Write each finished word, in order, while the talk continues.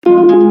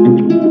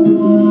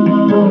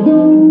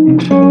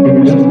I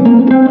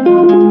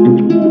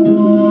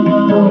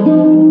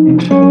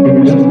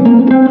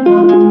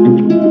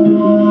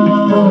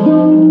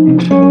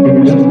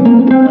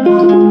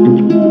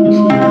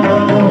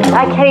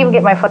can't even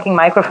get my fucking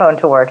microphone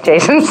to work,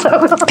 Jason. So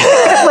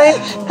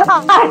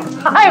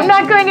I'm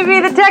not going to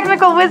be the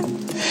technical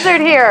wizard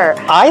here.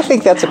 I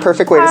think that's a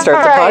perfect way to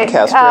start the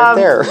podcast right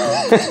there.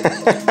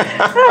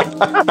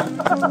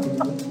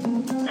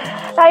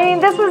 I mean,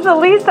 this was the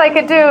least I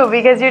could do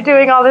because you're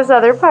doing all this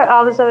other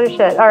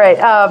shit. All right,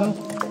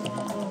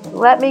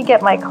 let me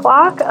get my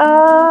clock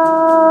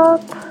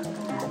up,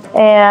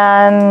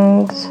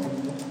 and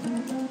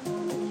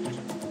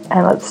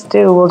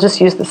we'll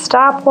just use the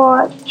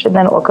stopwatch, and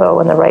then it will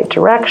go in the right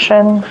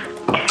direction.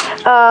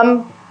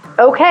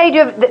 Okay,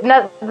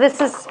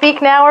 this is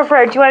speak now or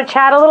forever. Do you want to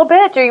chat a little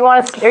bit, or you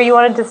want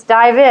to just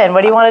dive in?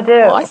 What do you want to do?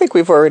 Well, I think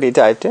we've already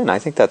dived in. I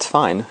think that's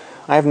fine.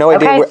 I have no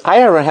idea. I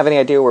don't have any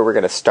idea where we're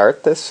going to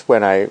start this.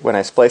 When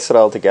I splice it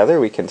all together,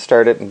 we can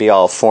start it and be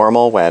all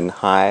formal.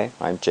 Hi,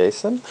 I'm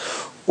Jason.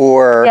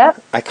 Or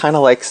I kind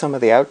of like some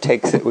of the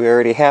outtakes that we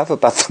already have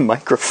about the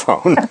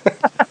microphone.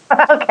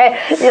 Okay,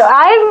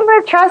 I'm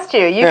going to trust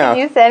you. You can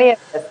use any of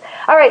this.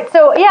 All right.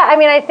 So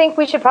I think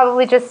we should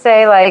probably just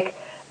say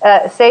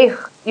say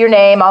your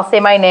name. I'll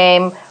say my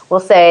name. We'll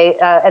say,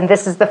 and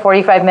this is the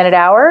 45-minute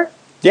hour.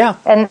 Yeah.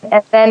 And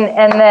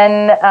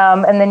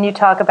then you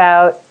talk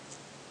about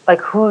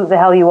who the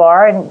hell you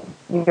are and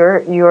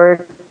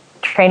your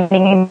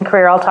training and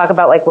career. I'll talk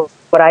about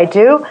what I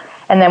do,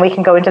 and then we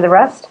can go into the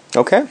rest.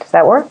 Okay. Does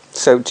that work?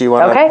 So do you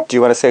want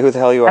to say who the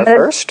hell you are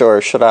first,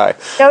 or should I?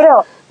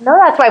 No.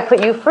 That's why I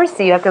put you first.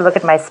 So you have to look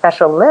at my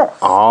special list.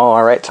 Oh,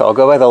 all right. So I'll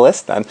go by the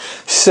list then.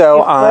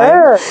 So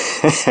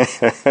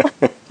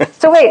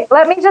So wait,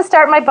 let me just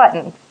start my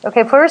button.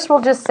 Okay. First,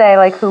 we'll just say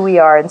who we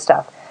are and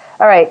stuff.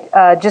 All right.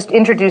 Just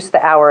introduce the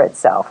hour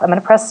itself. I'm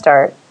going to press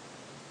start.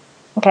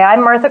 Okay,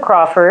 I'm Martha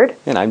Crawford.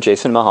 And I'm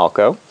Jason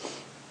Mihalko.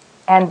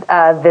 And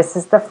this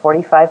is the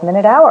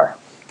 45-minute hour.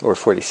 Or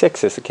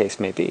 46, as the case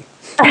may be.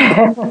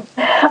 All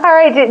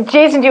right,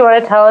 Jason, do you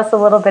want to tell us a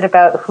little bit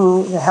about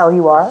who the hell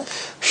you are?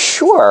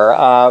 Sure.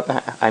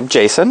 I'm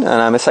Jason, and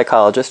I'm a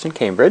psychologist in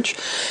Cambridge.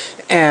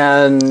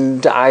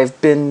 And I've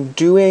been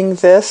doing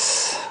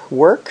this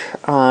work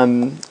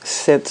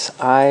since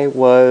I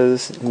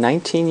was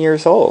 19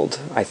 years old,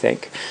 I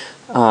think.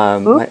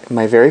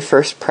 My very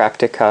first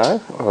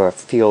practica or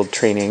field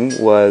training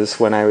was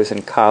when I was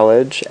in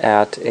college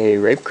at a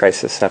rape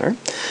crisis center.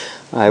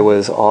 I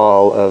was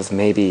all of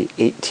maybe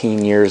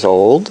 18 years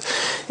old,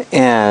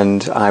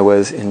 and I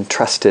was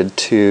entrusted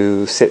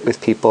to sit with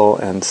people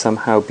and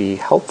somehow be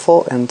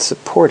helpful and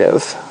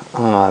supportive.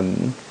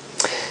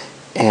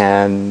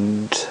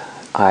 And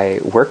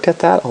I worked at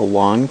that a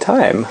long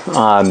time.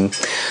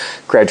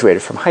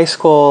 Graduated from high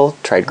school,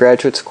 tried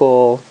graduate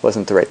school,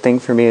 wasn't the right thing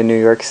for me in New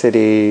York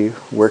City,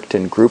 worked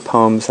in group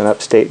homes in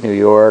upstate New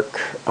York,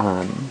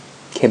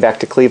 came back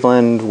to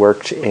Cleveland,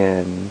 worked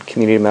in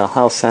community mental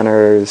health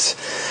centers,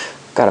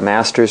 got a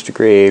master's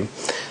degree,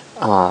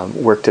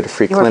 worked at a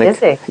free clinic.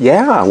 Busy.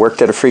 Yeah,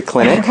 worked at a free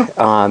clinic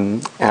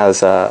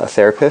as a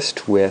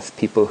therapist with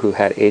people who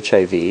had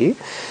HIV,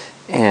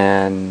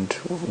 and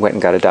went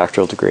and got a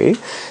doctoral degree,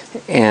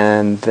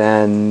 and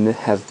then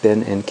have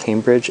been in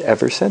Cambridge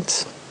ever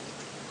since.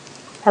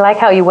 I like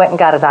how you went and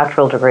got a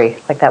doctoral degree.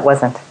 That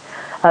wasn't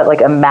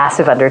a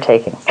massive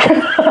undertaking.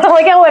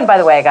 And by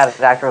the way, I got a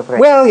doctoral degree.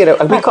 Well,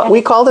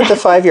 we called it the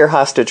 5-year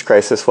hostage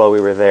crisis while we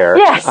were there.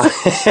 Yes.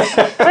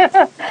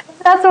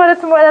 That's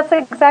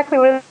exactly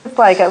what it's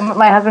like.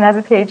 My husband has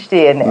a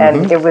PhD,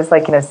 and it was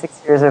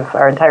 6 years of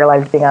our entire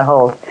lives being on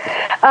hold.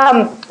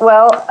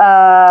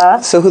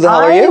 So who the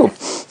hell are you?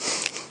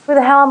 Who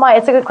the hell am I?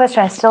 It's a good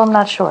question. I still am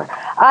not sure.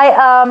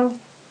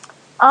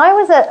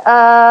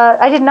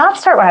 I did not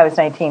start when I was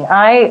 19. When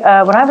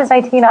I was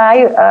 19,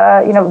 I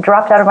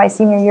dropped out of my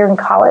senior year in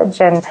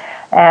college and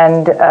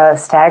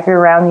staggered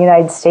around the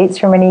United States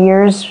for many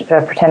years,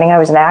 pretending I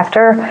was an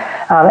actor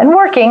and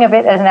working a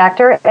bit as an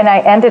actor. And I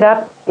ended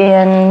up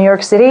in New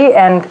York City,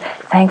 and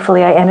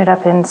thankfully I ended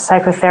up in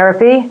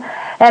psychotherapy.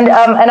 And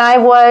I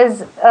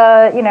was,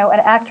 an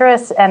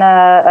actress and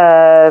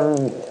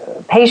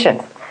a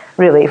patient,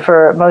 really,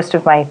 for most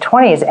of my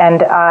 20s.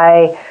 And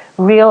I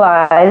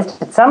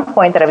realized at some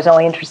point that I was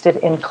only interested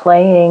in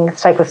playing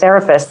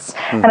psychotherapists.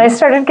 And I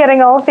started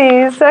getting all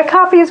these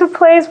copies of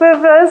plays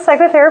with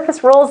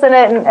psychotherapist roles in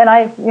it. And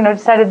I,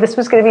 decided this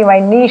was going to be my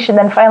niche. And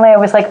then finally I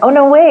was like, oh,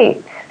 no,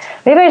 wait.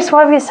 Maybe I just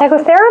want to be a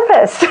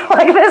psychotherapist.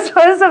 This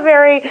was a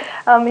very,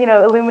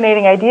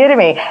 illuminating idea to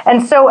me.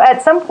 And so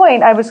at some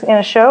point I was in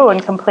a show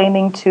and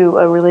complaining to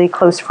a really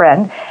close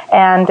friend.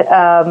 And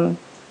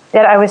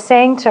that I was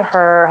saying to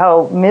her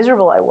how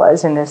miserable I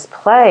was in this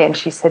play. And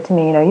she said to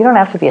me, you don't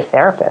have to be a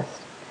therapist.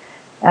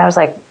 And I was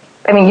like,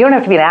 you don't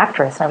have to be an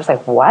actress. And I was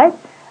like, what?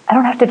 I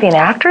don't have to be an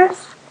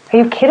actress? Are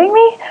you kidding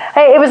me?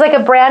 It was like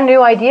a brand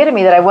new idea to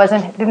me that I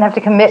didn't have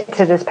to commit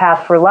to this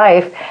path for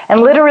life.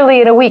 And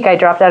literally in a week, I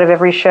dropped out of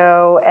every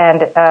show.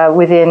 And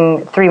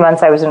within 3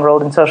 months, I was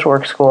enrolled in social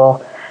work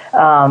school.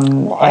 I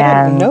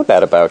didn't know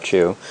that about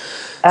you.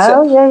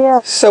 Oh,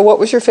 yeah. So what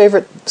was your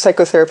favorite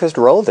psychotherapist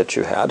role that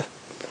you had?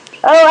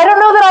 Oh, I don't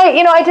know that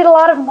I did a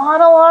lot of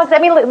monologues. I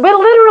mean,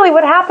 literally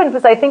what happened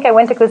was I think I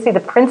went to go see The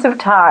Prince of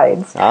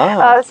Tides,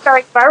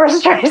 starring Barbara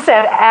Streisand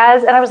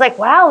and I was like,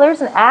 wow,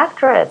 there's an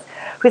actress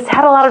who's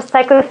had a lot of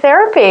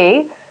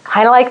psychotherapy,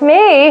 kind of like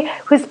me,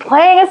 who's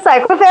playing a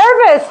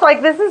psychotherapist.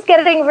 Like, this is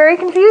getting very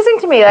confusing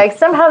to me. Like,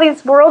 somehow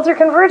these worlds are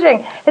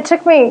converging. It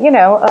took me, a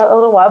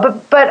little while.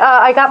 But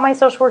I got my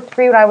social work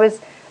degree when I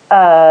was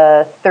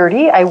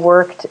 30. I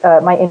worked,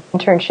 my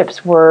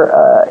internships were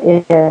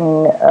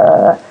in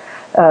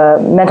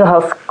mental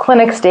health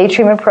clinics, day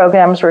treatment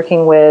programs,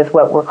 working with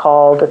what were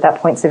called, at that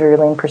point,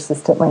 severely and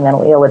persistently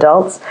mentally ill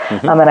adults.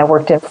 And I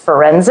worked in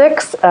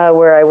forensics,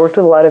 where I worked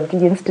with a lot of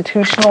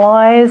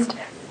deinstitutionalized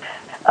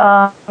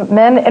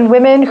men and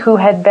women who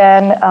had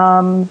been,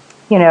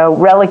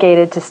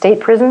 relegated to state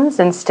prisons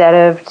instead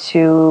of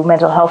to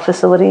mental health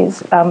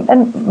facilities,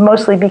 and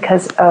mostly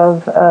because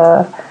of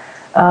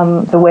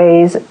the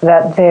ways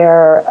that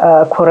their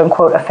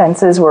quote-unquote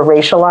offenses were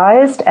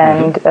racialized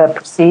and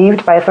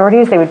perceived by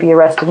authorities. They would be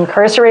arrested and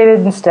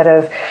incarcerated instead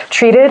of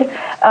treated.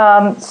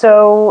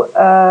 So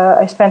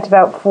I spent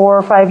about 4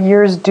 or 5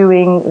 years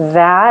doing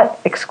that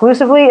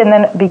exclusively, and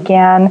then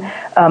began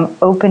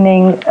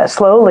opening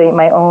slowly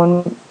my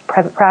own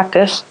private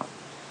practice,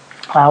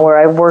 where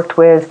I worked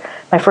with,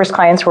 my first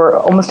clients were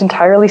almost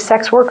entirely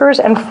sex workers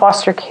and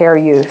foster care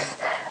youth.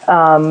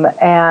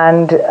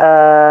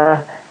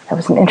 That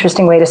was an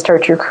interesting way to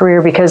start your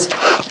career because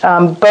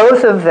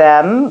both of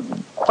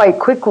them, quite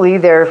quickly,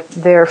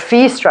 their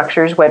fee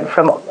structures went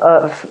from,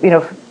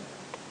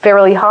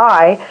 fairly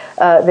high.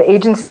 The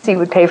agency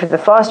would pay for the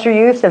foster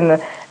youth,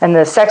 and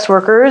the sex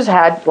workers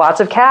had lots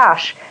of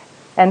cash.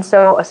 And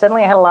so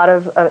suddenly I had a lot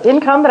of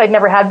income that I'd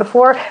never had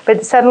before,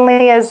 but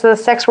suddenly as the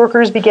sex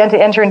workers began to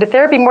enter into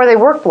therapy more, they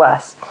worked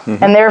less.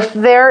 And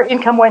their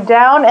income went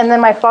down, and then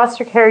my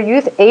foster care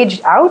youth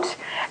aged out.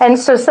 And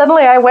so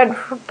suddenly I went,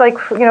 I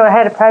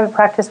had a private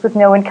practice with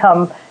no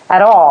income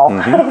at all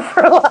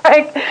for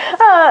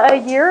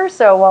a year or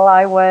so while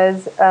I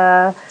was,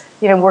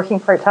 working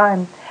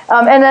part-time.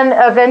 And then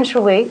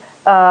eventually,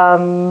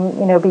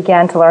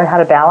 began to learn how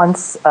to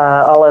balance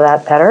all of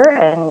that better,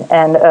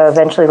 and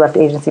eventually left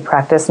agency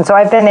practice. And so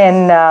I've been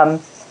in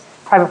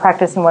private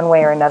practice in one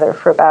way or another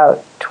for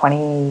about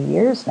 20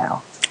 years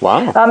now.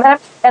 Wow.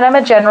 And I'm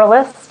a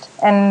generalist,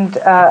 and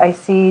I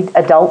see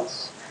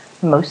adults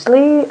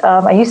mostly.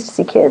 I used to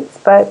see kids,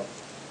 but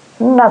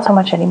not so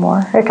much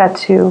anymore. It got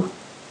too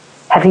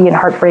heavy and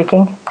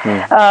heartbreaking.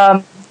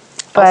 I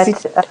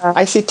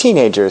see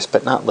teenagers,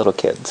 but not little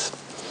kids.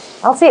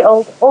 I'll see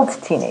old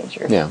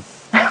teenagers. Yeah.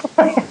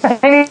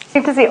 I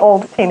need to see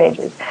old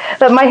teenagers.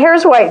 But my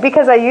hair's white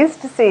because I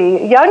used to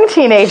see young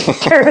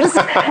teenagers.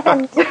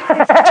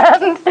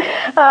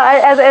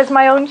 As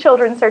my own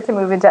children start to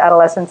move into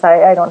adolescence,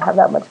 I don't have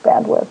that much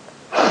bandwidth.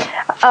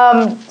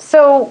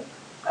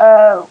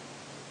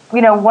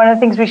 One of the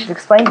things we should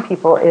explain to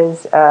people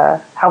is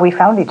how we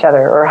found each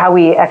other, or how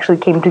we actually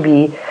came to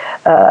be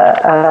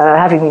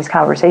having these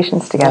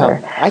conversations together.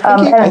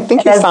 Yeah. I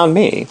think you found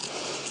me.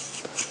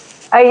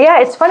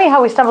 It's funny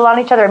how we stumbled on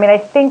each other. I mean, I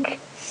think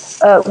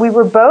we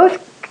were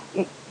both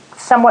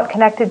somewhat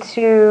connected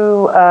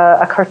to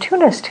a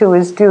cartoonist who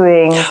was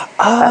doing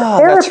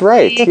that's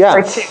right.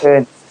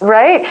 Cartoons,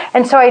 right?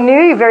 And so I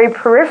knew you very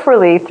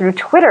peripherally through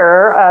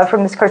Twitter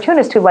from this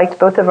cartoonist who liked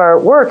both of our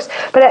works.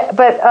 But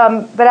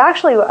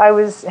actually,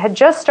 had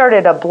just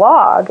started a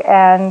blog,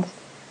 and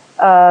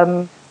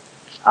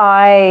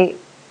I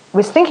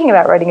was thinking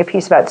about writing a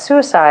piece about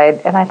suicide,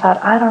 and I thought,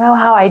 I don't know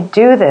how I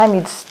do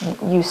this.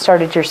 You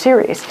started your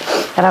series,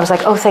 and I was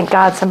like, oh, thank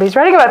God somebody's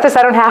writing about this.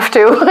 I don't have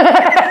to.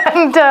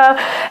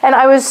 and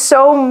I was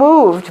so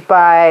moved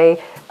by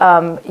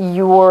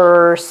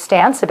your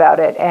stance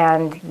about it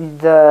and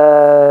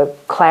the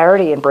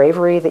clarity and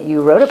bravery that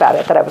you wrote about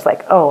it, that I was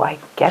like, oh, I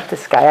get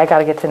this guy. I got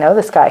to get to know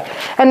this guy.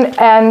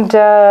 And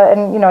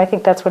I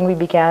think that's when we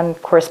began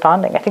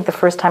corresponding. I think the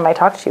first time I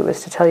talked to you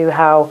was to tell you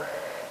how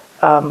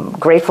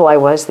grateful I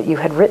was that you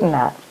had written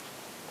that.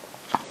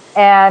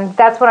 And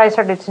that's when I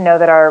started to know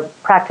that our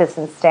practice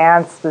and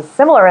stance was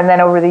similar. And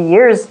then over the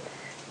years,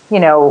 we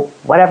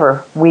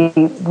learned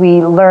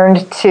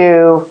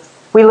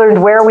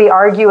where we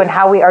argue and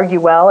how we argue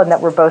well, and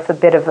that we're both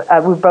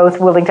we're both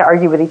willing to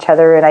argue with each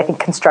other in, I think,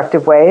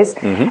 constructive ways.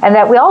 And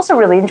that we also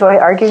really enjoy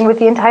arguing with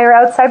the entire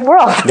outside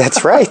world.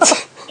 That's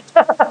right.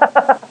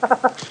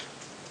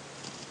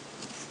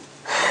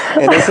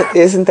 And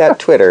isn't that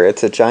Twitter?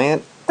 It's a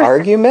giant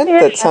argument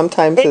that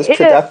sometimes is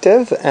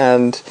productive,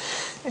 and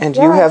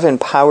you have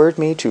empowered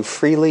me to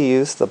freely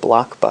use the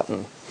block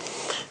button.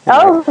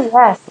 And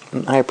yes.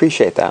 I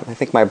appreciate that. I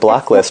think my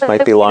block list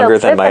might be longer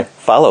than my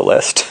follow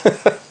list.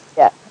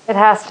 Yeah, it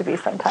has to be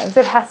sometimes.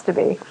 It has to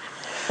be.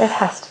 It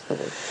has to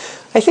be.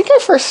 I think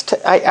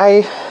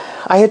I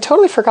had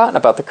totally forgotten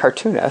about the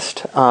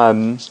cartoonist.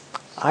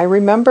 I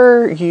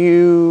remember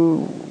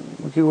you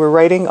were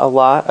writing a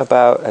lot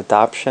about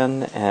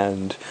adoption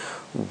and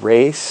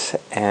race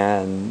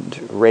and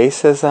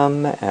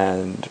racism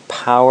and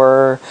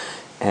power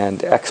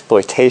and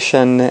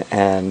exploitation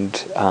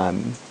and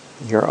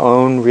your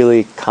own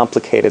really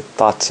complicated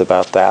thoughts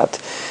about that.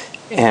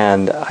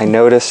 And I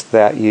noticed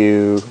that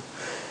you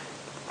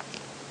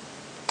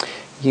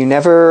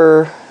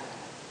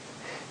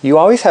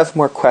always have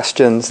more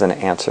questions than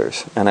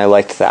answers, and I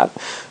liked that.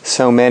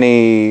 So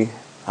many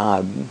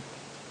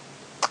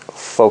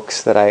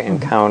folks that I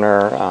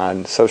encounter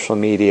on social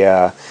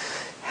media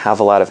have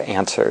a lot of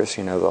answers.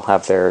 They'll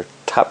have their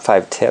top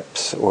 5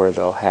 tips, or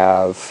they'll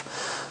have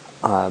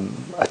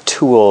a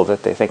tool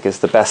that they think is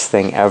the best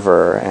thing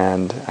ever.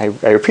 And I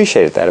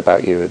appreciated that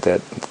about you,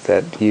 that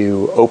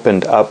you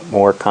opened up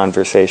more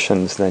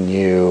conversations than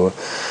you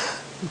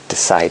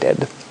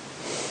decided.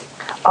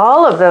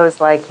 All of those,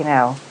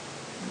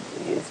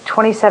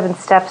 27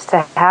 steps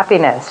to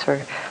happiness, or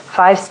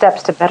 5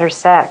 steps to better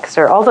sex,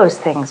 or all those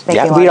things. We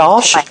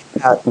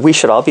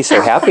should all be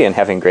so happy and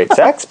having great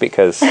sex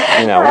because, we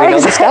know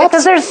the steps.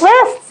 Because there's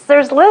lists.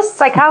 There's lists.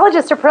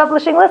 Psychologists are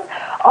publishing lists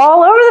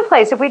all over the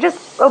place. If we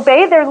just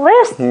obey their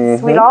lists,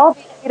 we'd all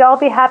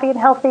be happy and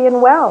healthy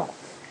and well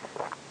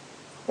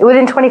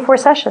within 24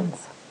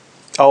 sessions.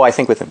 Oh, I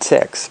think within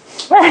 6.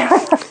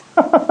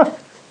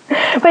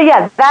 But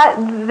yeah,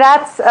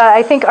 that's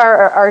I think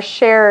our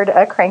shared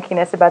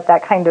crankiness about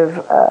that kind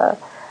of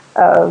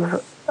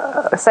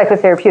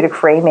psychotherapeutic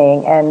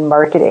framing and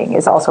marketing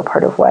is also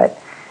part of what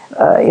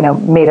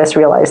made us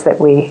realize that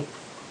we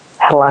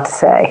had a lot to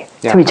say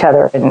to each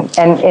other and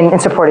in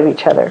support of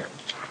each other.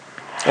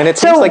 And it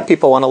seems like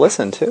people want to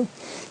listen too.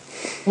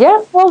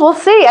 Yeah, well, we'll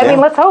see. I mean,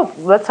 let's hope.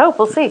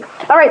 We'll see.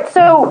 All right,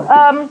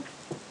 so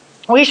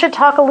we should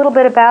talk a little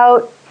bit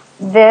about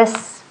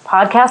this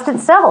podcast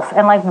itself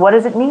and what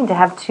does it mean to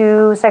have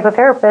 2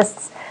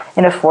 psychotherapists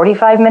in a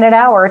 45-minute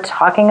hour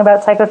talking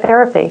about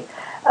psychotherapy.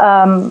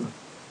 The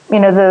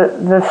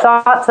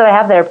thoughts that I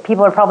have there,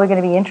 people are probably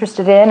going to be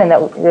interested in, and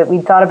that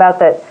we thought about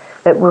that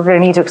we're going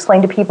to need to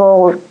explain to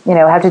people,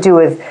 have to do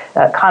with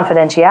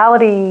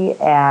confidentiality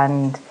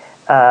and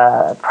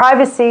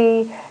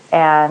privacy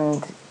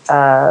and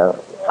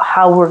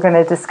how we're going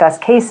to discuss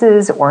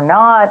cases or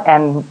not,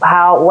 and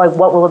how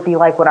what will it be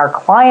like when our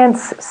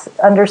clients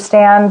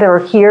understand or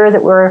hear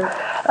that we're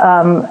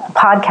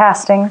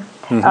podcasting.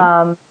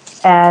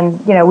 And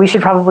we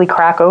should probably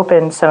crack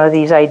open some of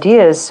these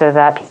ideas so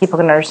that people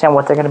can understand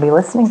what they're going to be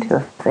listening to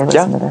if they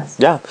listen to this.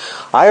 Yeah,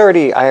 I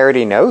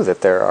already know that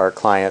there are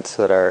clients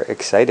that are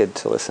excited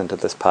to listen to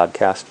this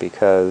podcast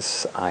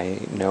because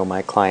I know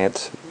my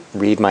clients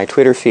read my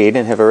Twitter feed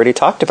and have already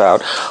talked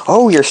about,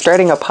 oh, you're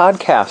starting a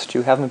podcast.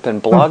 You haven't been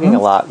blogging a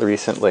lot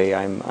recently.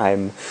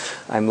 I'm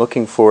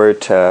looking forward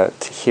to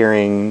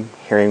hearing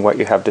what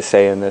you have to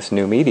say in this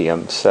new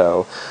medium.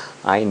 So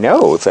I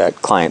know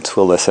that clients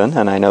will listen,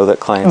 and I know that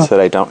clients that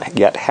I don't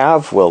yet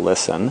have will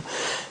listen.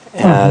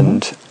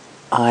 And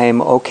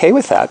I'm okay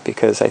with that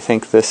because I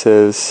think this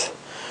is,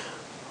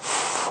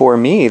 for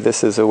me,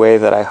 this is a way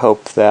that I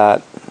hope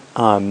that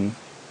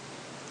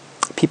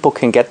people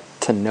can get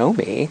to know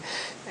me,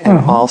 and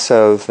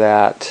also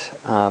that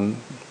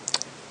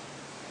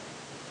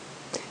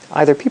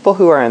either people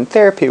who are in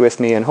therapy with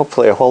me and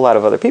hopefully a whole lot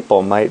of other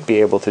people might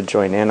be able to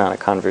join in on a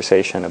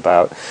conversation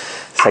about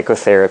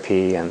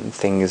psychotherapy and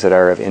things that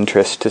are of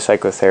interest to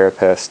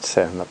psychotherapists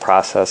and the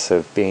process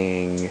of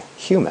being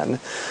human.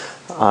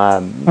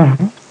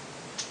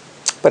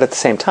 But at the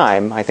same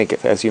time, I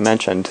think, as you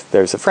mentioned,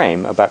 there's a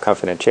frame about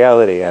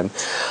confidentiality, and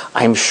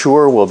I'm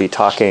sure we'll be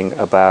talking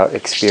about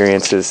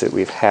experiences that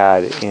we've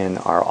had in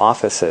our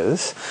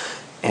offices,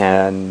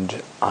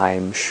 and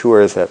I'm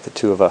sure that the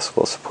 2 of us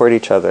will support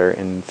each other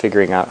in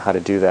figuring out how to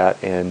do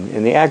that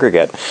in the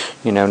aggregate.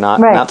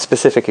 Not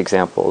specific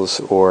examples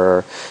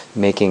or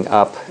making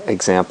up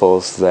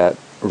examples that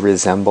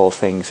resemble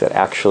things that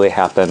actually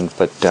happened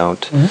but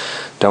don't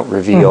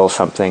reveal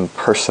something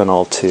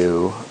personal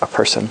to a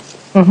person.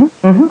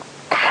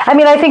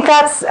 I think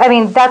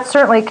that's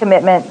certainly a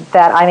commitment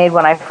that I made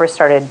when I first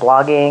started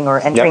blogging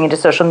or entering into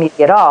social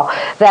media at all.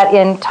 That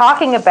in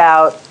talking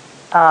about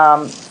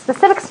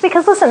specifics,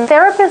 because listen,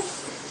 therapists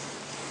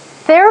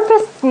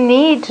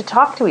need to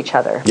talk to each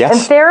other, and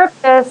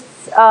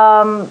therapists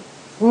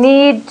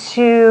need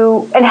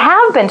to and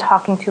have been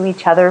talking to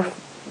each other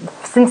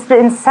since the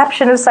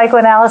inception of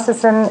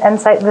psychoanalysis and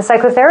the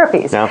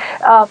psychotherapies.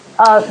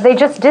 They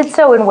just did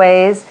so in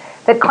ways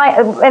that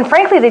and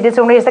frankly, they did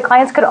so in ways that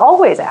clients could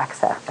always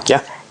access.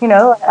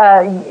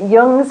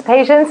 Jung's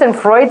patients and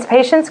Freud's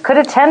patients could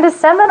attend a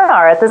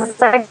seminar at the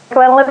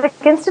Psychoanalytic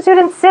Institute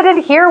and sit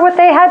and hear what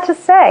they had to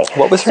say.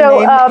 What was her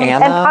name?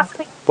 Anna?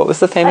 What was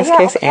the famous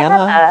case?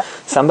 Anna?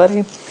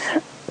 Somebody?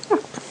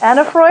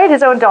 Anna Freud,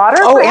 his own daughter?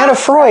 Oh, perhaps? Anna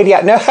Freud,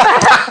 yeah. No.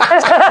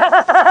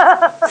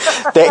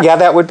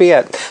 That would be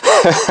it.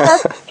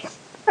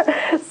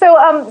 So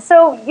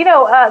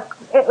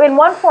in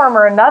one form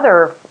or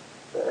another,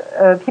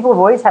 people have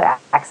always had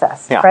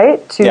access,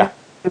 right, to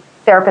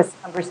therapist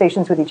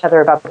conversations with each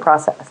other about the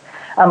process.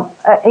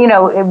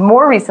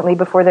 More recently,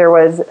 before there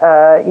was,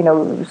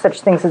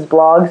 such things as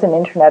blogs and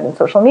internet and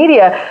social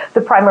media,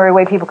 the primary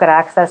way people could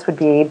access would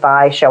be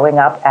by showing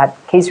up at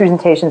case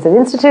presentations at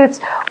institutes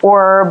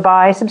or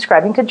by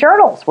subscribing to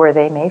journals where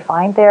they may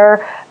find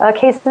their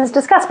cases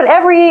discussed. But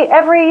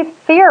every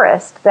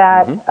theorist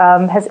that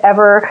has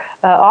ever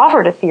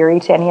offered a theory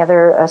to any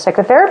other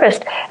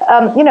psychotherapist,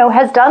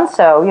 has done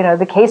so.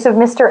 The case of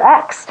Mr.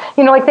 X.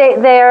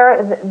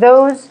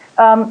 Those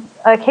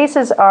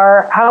cases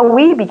are how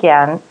we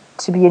began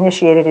to be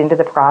initiated into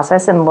the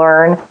process and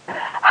learn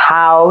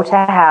how to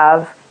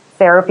have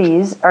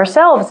therapies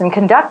ourselves and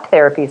conduct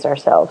therapies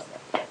ourselves.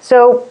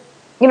 So,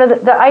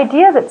 the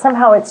idea that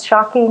somehow it's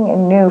shocking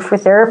and new for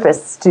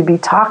therapists to be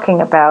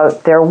talking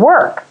about their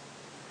work,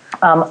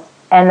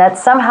 and that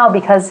somehow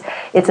because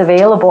it's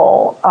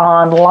available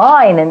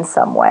online in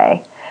some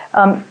way,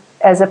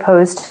 as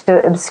opposed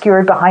to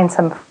obscured behind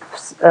some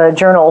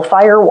journal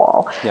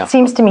firewall,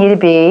 seems to me to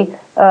be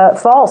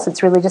false.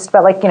 It's really just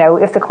about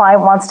if the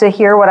client wants to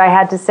hear what I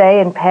had to say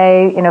and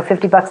pay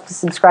 $50 to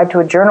subscribe to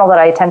a journal that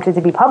I attempted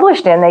to be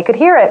published in, they could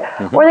hear it,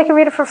 or they can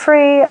read it for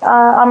free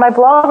on my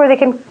blog, or they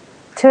can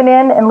tune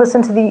in and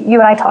listen to you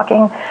and I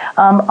talking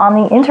on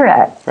the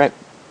internet. Right.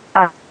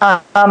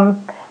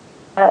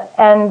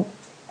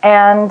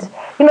 And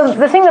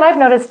the thing that I've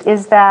noticed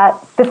is that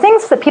the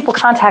things that people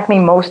contact me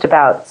most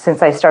about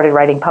since I started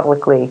writing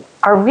publicly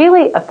are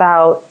really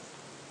about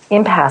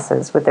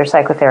impasses with their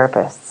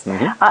psychotherapists.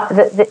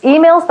 The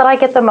emails that I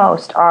get the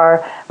most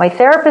are, my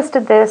therapist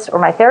did this, or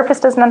my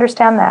therapist doesn't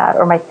understand that,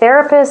 or my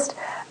therapist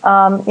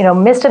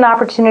missed an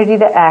opportunity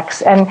to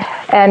X, and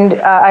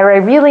I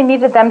really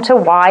needed them to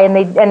Y,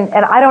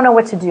 and I don't know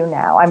what to do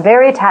now. I'm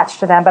very attached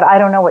to them, but I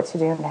don't know what to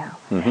do now.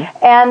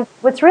 And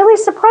what's really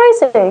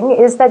surprising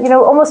is that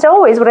almost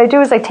always what I do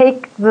is I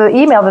take the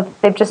email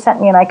that they've just sent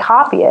me and I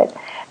copy it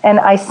and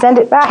I send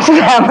it back to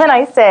them and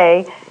I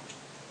say,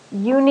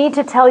 you need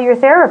to tell your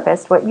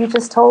therapist what you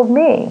just told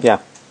me.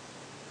 Yeah.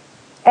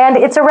 And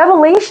it's a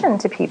revelation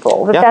to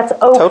people that that's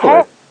okay.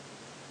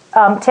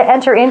 Totally. To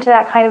enter into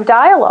that kind of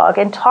dialogue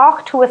and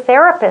talk to a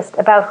therapist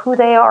about who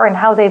they are and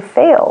how they've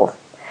failed.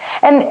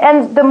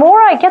 And the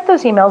more I get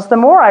those emails, the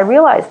more I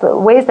realize the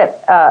ways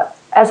that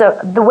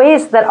the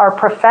ways that our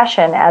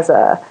profession as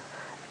a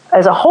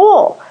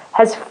whole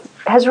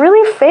has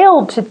really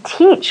failed to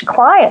teach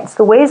clients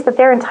the ways that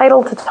they're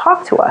entitled to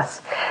talk to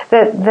us.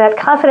 That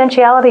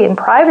confidentiality and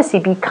privacy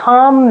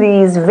become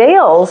these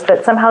veils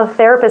that somehow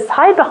therapists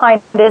hide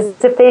behind as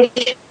if they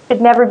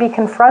should never be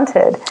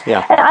confronted.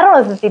 Yeah. And I don't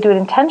know if they do it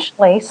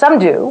intentionally. Some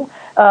do.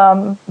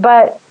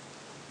 But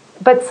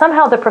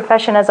somehow the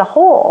profession as a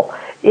whole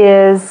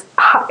is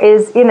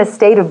in a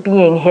state of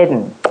being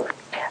hidden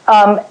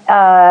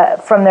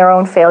from their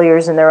own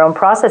failures and their own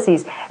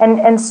processes.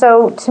 And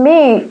so to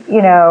me,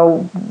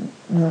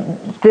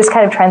 this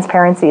kind of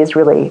transparency is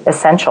really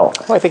essential.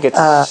 Well, I think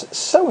it's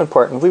so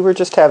important. We were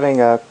just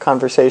having a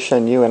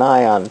conversation, you and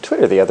I, on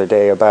Twitter the other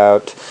day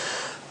about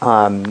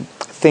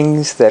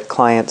things that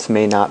clients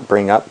may not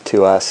bring up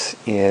to us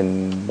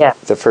in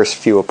the first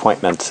few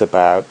appointments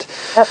about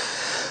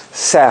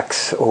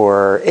sex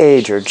or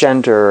age or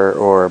gender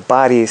or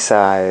body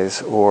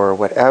size or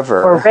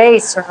whatever. Or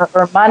race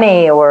or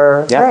money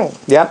or... Right.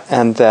 Yeah,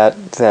 and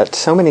that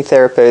so many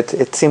therapists,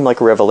 it seemed like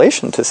a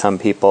revelation to some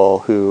people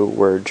who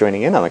were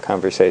joining in on the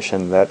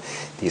conversation that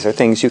these are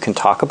things you can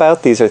talk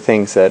about, these are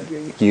things that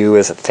you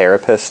as a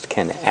therapist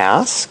can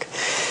ask.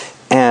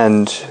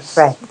 And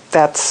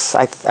that's,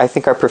 I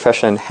think our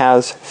profession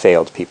has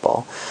failed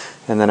people.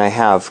 And then I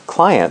have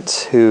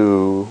clients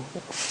who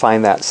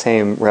find that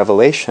same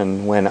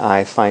revelation when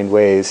I find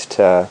ways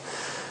to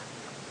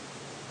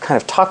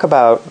kind of talk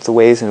about the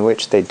ways in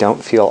which they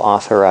don't feel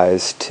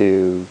authorized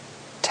to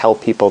tell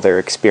people their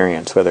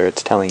experience, whether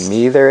it's telling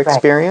me their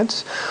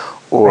experience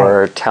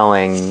or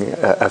telling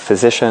a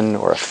physician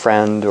or a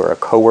friend or a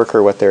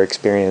coworker what their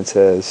experience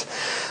is.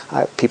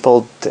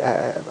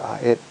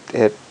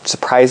 It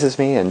surprises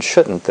me and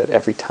shouldn't that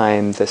every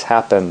time this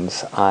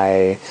happens,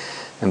 I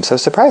am so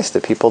surprised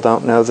that people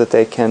don't know that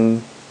they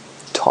can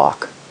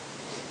talk.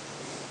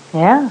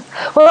 Yeah.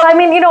 Well, I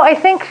mean, I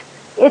think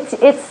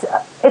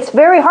it's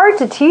very hard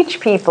to teach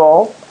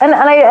people, and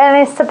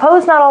I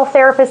suppose not all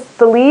therapists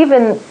believe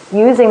in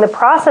using the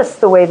process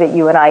the way that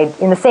you and I,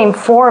 in the same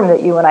form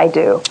that you and I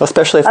do.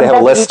 Especially if they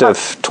have a list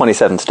of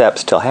 27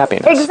 steps till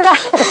happiness.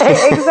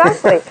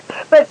 Exactly.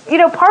 But,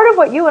 part of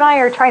what you and I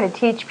are trying to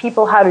teach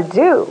people how to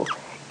do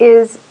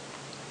is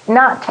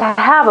not to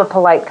have a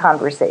polite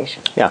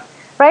conversation. Yeah.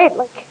 Right?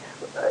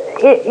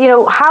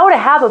 How to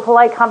have a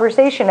polite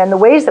conversation and the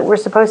ways that we're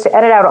supposed to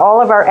edit out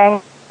all of our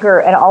anger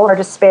and all of our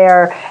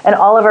despair and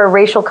all of our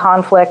racial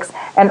conflicts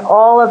and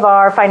all of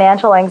our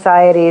financial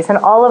anxieties and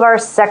all of our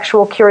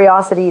sexual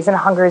curiosities and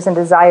hungers and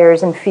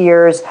desires and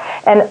fears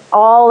and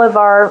all of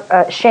our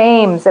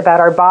shames about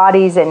our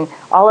bodies and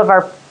all of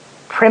our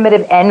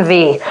primitive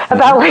envy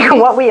about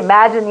what we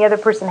imagine the other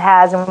person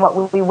has and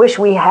what we wish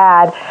we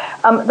had.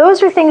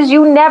 Those are things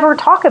you never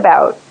talk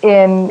about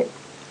in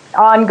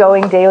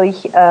ongoing daily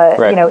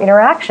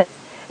interactions.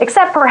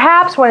 except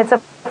perhaps when it's a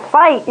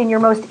fight in your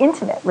most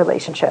intimate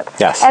relationship.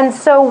 Yes. And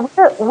so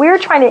we're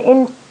trying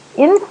to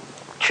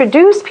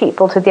introduce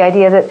people to the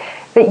idea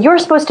that you're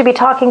supposed to be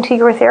talking to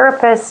your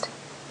therapist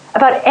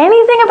about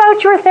anything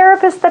about your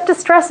therapist that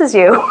distresses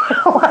you.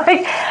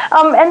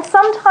 And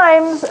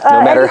sometimes...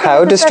 no matter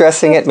how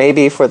distressing it may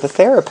be for the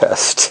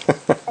therapist.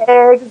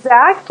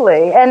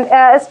 Exactly. And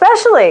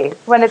especially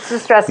when it's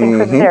distressing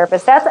for the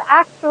therapist. That's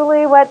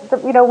actually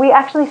what, we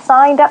actually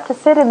signed up to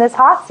sit in this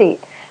hot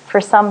seat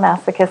for some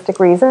masochistic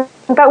reason.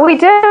 But we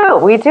do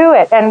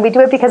it. And we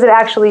do it because it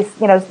actually,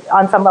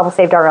 on some level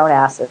saved our own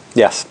asses.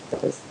 Yes.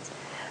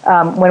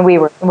 When we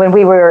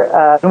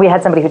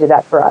had somebody who did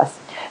that for us.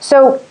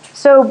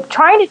 So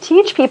trying to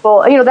teach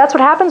people, that's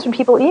what happens when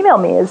people email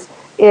me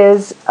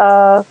is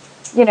I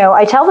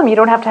tell them you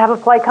don't have to have a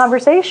polite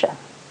conversation,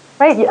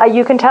 right?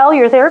 You can tell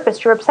your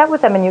therapist you're upset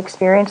with them and you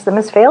experience them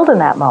as failed in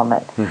that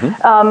moment.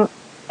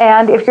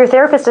 And if your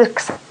therapist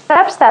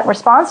accepts that and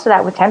responds to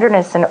that with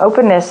tenderness and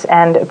openness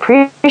and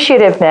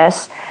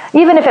appreciativeness,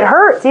 even if it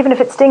hurts, even if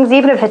it stings,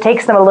 even if it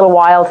takes them a little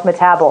while to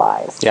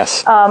metabolize.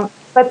 Yes.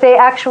 But they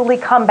actually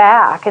come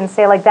back and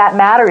say, like, that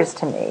matters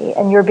to me,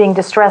 and you're being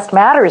distressed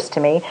matters to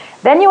me,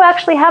 then you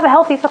actually have a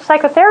healthy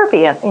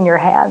psychotherapy in your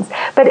hands.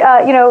 But,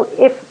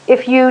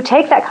 if you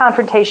take that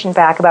confrontation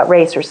back about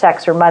race or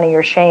sex or money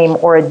or shame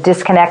or a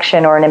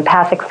disconnection or an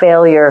empathic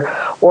failure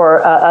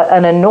or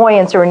an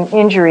annoyance or an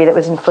injury that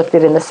was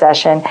inflicted in the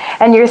session,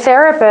 and your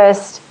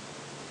therapist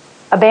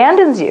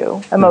abandons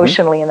you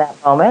emotionally in that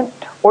moment,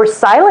 or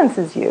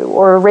silences you,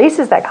 or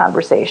erases that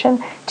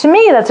conversation, to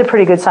me, that's a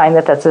pretty good sign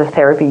that that's a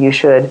therapy you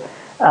should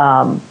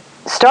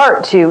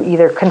start to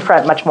either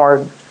confront much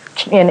more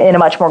in a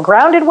much more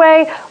grounded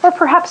way, or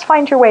perhaps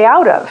find your way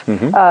out of,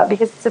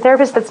 because it's a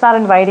therapist that's not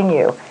inviting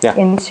you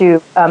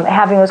into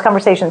having those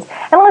conversations.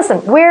 And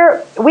listen,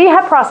 we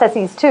have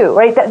processes too,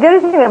 right? The other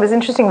thing that was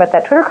interesting about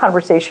that Twitter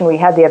conversation we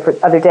had the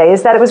other day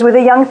is that it was with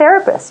a young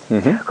therapist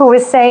who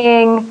was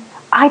saying,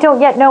 I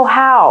don't yet know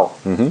how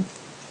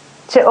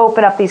to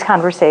open up these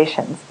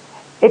conversations.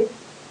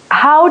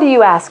 How do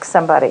you ask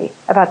somebody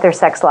about their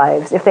sex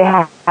lives if they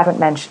haven't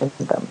mentioned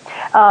them?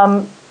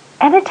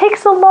 And it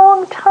takes a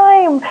long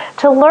time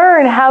to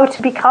learn how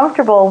to be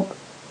comfortable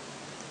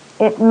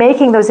in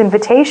making those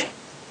invitations.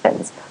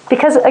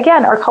 Because,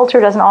 again, our culture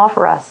doesn't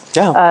offer us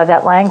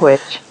that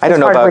language. I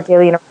don't know about... Our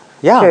daily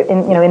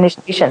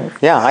initiation.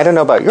 Yeah, I don't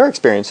know about your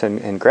experience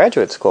in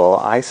graduate school.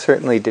 I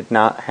certainly did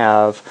not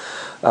have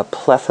a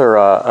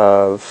plethora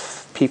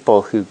of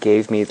people who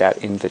gave me that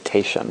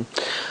invitation,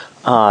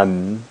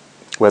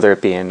 whether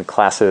it be in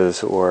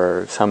classes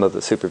or some of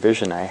the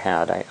supervision I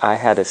had. I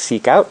had to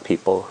seek out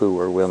people who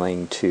were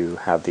willing to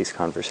have these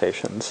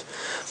conversations.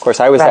 Of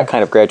course, I was that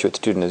kind of graduate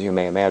student, as you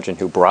may imagine,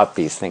 who brought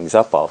these things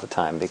up all the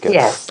time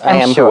because I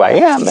am who I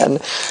am, and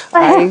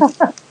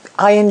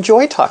I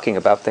enjoy talking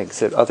about things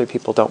that other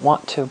people don't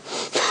want to.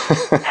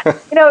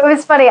 It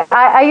was funny.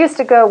 I used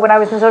to go, when I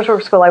was in social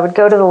work school, I would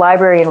go to the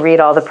library and read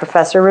all the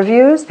professor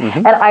reviews,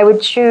 and I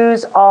would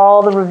choose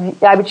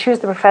the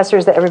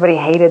professors that everybody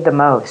hated the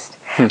most,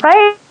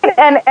 right?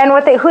 And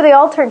who they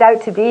all turned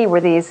out to be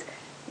were these,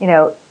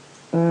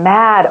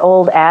 mad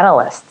old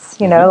analysts,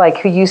 like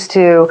who used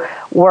to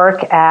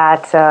work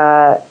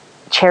at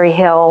Cherry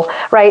Hill,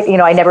 right?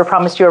 I Never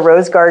Promised You a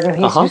Rose Garden,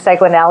 who used to do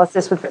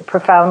psychoanalysis with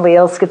profoundly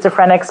ill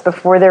schizophrenics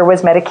before there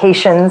was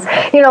medications,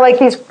 like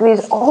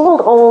these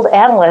old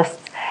analysts.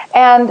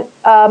 And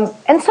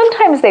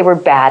sometimes they were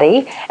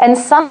batty, and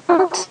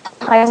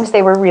sometimes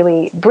they were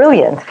really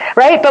brilliant,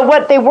 right? But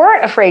what they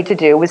weren't afraid to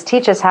do was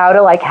teach us how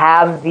to,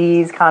 have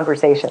these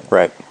conversations.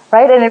 Right.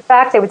 Right? And in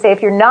fact, they would say,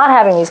 if you're not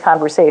having these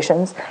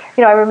conversations,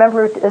 I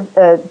remember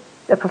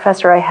a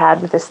professor I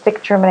had with this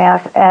thick German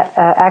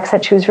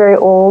accent. She was very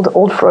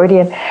old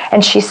Freudian,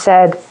 and she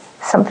said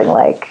something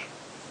like,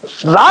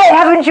 "Why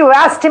haven't you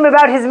asked him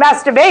about his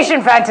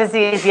masturbation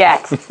fantasies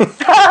yet?" And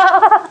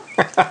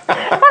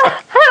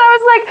I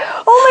was like,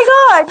 "Oh my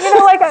God,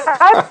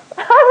 I'm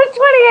a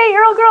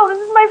 28-year-old girl. This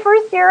is my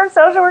first year of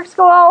social work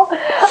school.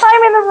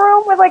 I'm in the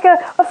room with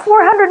a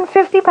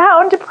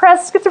 450-pound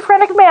depressed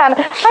schizophrenic man.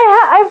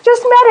 I've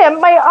just met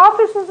him. My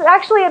office is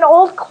actually an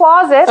old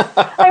closet.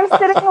 I'm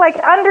sitting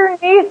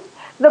underneath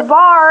the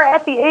bar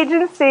at the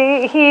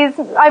agency.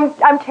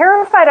 I'm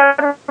terrified out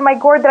of my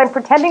gourd that I'm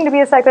pretending to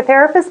be a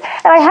psychotherapist,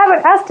 and I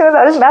haven't asked him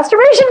about his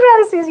masturbation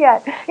fantasies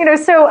yet."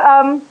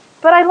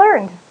 But I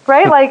learned,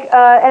 right?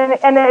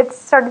 And it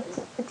started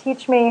to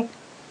teach me,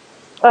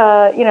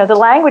 the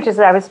languages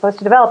that I was supposed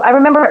to develop. I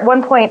remember at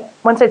one point,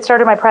 once I'd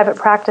started my private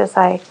practice,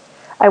 I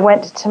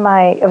was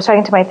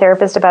talking to my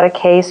therapist about a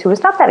case who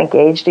was not that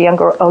engaged, a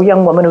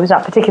young woman who was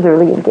not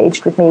particularly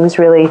engaged with me, was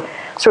really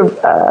sort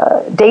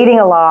of dating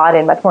a lot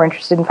and much more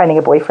interested in finding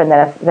a boyfriend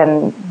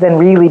than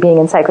really being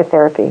in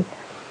psychotherapy.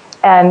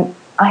 And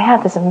I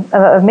had this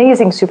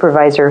amazing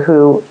supervisor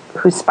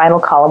whose spinal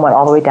column went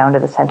all the way down to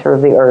the center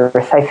of the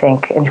earth, I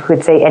think, and who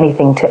could say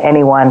anything to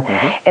anyone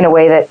in a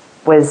way that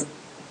was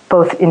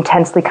both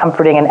intensely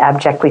comforting and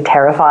abjectly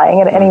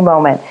terrifying at any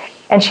moment.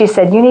 And she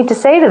said, "You need to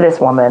say to this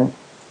woman,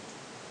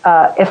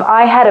 if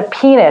I had a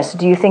penis,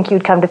 do you think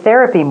you'd come to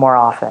therapy more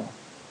often?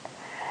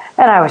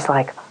 And I was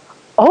like,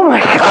 oh my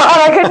God,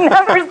 I could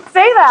never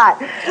say that,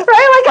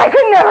 right? Like I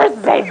could never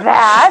say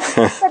that.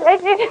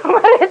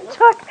 But it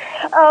took,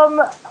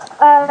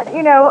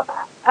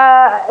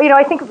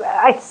 I think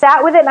I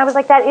sat with it and I was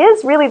like, that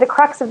is really the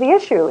crux of the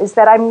issue, is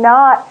that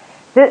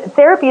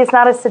therapy is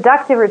not a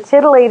seductive or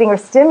titillating or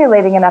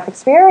stimulating enough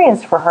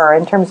experience for her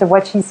in terms of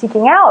what she's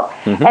seeking out.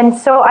 Mm-hmm. And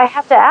so I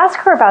have to ask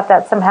her about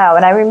that somehow.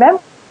 And I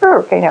remember,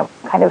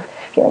 kind of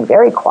feeling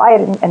very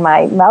quiet and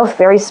my mouth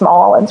very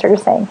small and sort of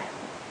saying,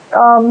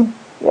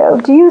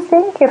 do you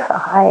think if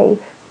I,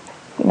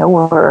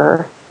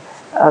 were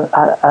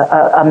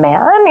a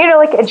man,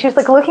 and she was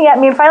like looking at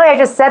me, and finally I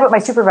just said what my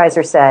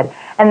supervisor said.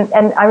 And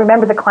I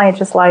remember the client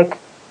just like,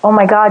 oh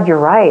my God, you're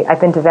right.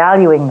 I've been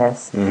devaluing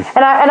this. Mm.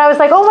 And I was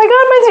like, oh my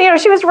God,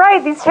 she was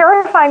right. These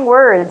terrifying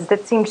words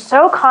that seemed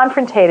so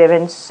confrontative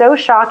and so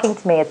shocking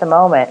to me at the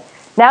moment.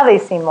 Now they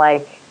seem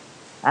like,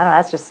 I don't know,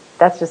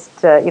 that's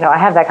just I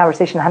have that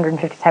conversation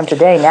 150 times a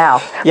day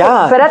now.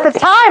 Yeah. But at the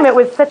time, it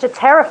was such a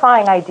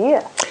terrifying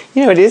idea.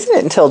 It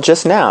isn't until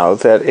just now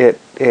that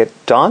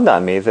it dawned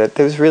on me that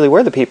those really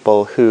were the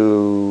people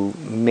who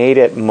made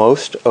it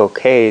most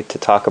okay to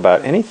talk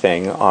about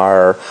anything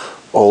are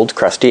old,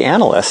 crusty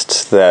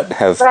analysts that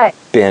have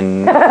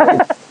been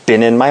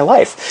in my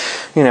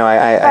life.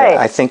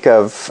 I think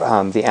of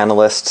the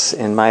analysts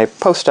in my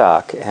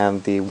postdoc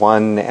and the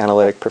one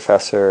analytic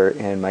professor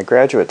in my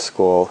graduate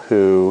school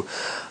who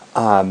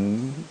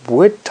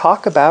would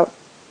talk about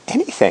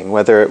anything,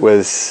 whether it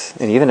was,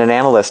 and even an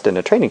analyst in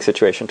a training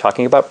situation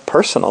talking about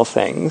personal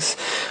things.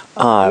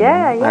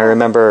 I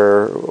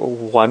remember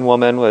one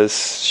woman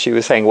she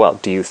was saying, well,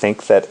 do you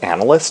think that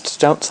analysts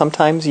don't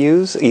sometimes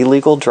use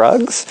illegal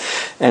drugs?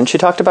 And she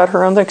talked about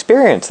her own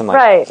experience. I'm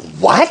like,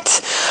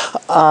 what?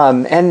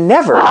 And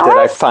never did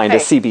I find a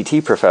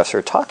CBT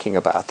professor talking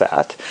about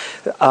that.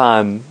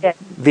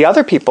 The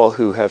other people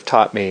who have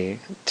taught me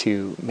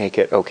to make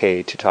it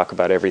okay to talk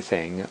about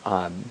everything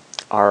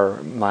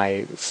are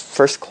my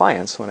first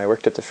clients when I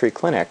worked at the free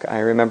clinic. I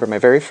remember my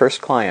very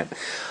first client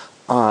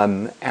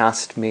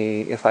asked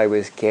me if I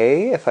was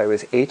gay, if I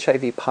was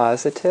HIV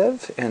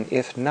positive, and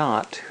if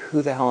not,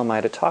 who the hell am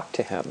I to talk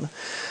to him?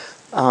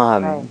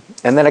 And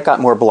then it got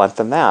more blunt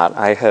than that.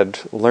 I had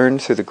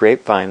learned through the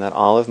grapevine that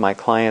all of my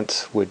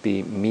clients would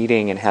be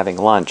meeting and having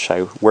lunch.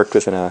 I worked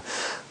within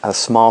a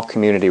small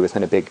community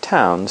within a big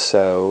town,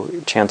 so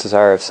chances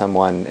are if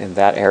someone in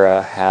that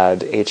era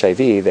had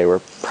HIV, they were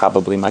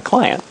probably my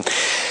client.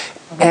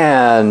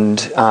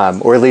 And,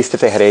 or at least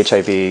if they had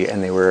HIV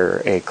and they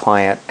were a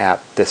client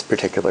at this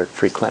particular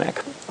free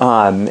clinic.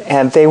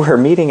 And they were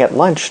meeting at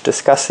lunch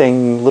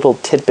discussing little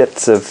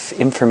tidbits of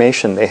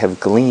information they have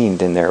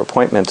gleaned in their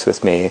appointments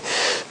with me,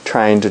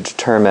 trying to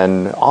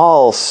determine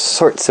all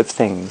sorts of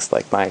things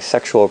like my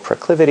sexual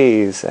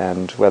proclivities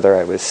and whether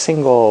I was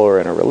single or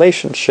in a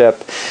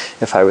relationship,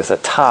 if I was a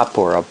top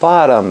or a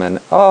bottom, and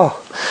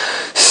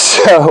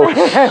so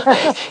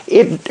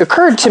it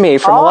occurred to me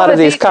from a lot of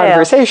these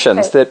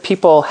conversations that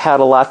people had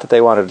a lot that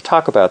they wanted to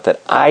talk about that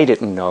I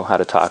didn't know how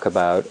to talk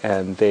about,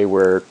 and they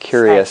were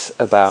curious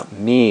about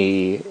me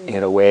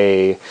in a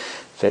way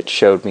that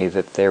showed me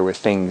that there were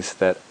things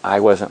that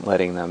I wasn't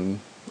letting them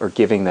or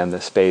giving them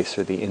the space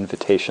or the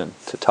invitation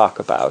to talk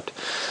about.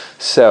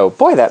 So,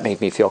 boy, that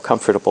made me feel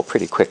comfortable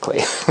pretty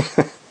quickly.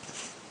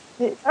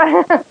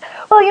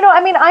 Well,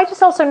 I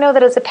just also know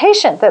that as a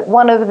patient that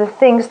one of the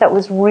things that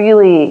was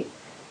really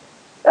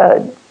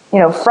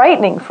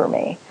frightening for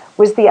me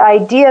was the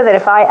idea that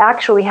if I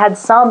actually had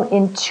some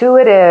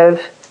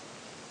intuitive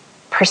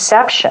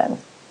perception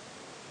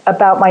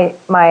about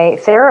my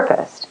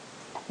therapist,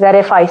 that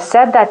if I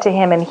said that to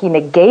him and he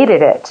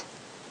negated it,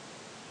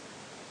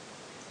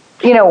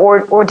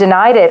 or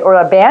denied it or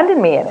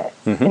abandoned me in it,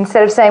 mm-hmm.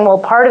 instead of saying, well,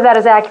 part of that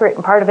is accurate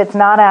and part of it's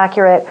not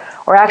accurate,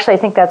 or actually I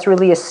think that's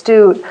really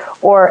astute,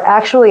 or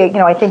actually,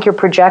 I think you're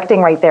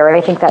projecting right there,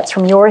 I think that's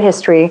from your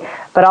history,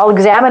 but I'll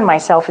examine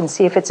myself and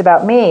see if it's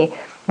about me.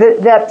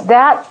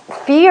 That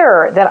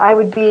fear that I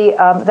would be,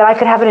 that I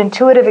could have an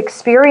intuitive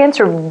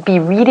experience or be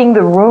reading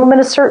the room in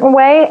a certain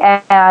way,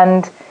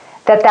 and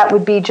that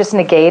would be just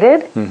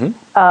negated, mm-hmm.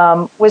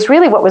 Was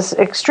really what was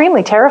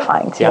extremely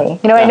terrifying to me.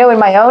 I know in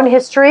my own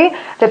history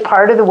that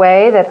part of the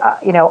way that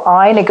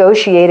I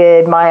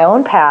negotiated my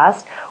own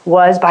past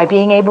was by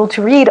being able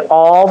to read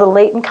all the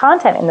latent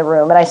content in the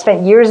room. And I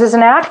spent years as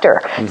an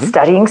actor mm-hmm.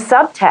 studying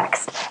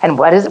subtext and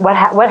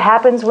what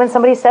happens when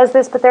somebody says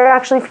this, but they're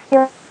actually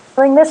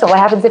feeling this, and what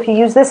happens if you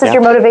use this as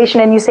your motivation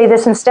and you say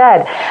this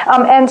instead.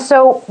 And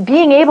so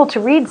being able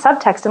to read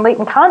subtext and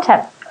latent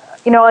content,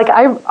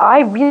 I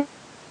really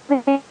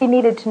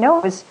needed to know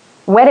was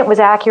when it was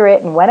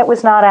accurate and when it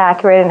was not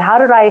accurate, and how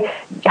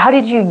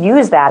did you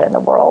use that in the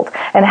world,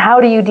 and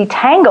how do you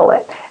detangle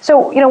it?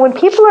 So, when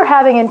people are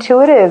having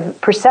intuitive,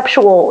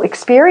 perceptual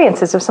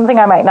experiences of something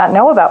I might not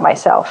know about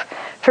myself,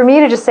 for me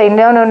to just say,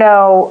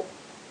 no,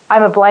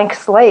 I'm a blank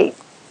slate,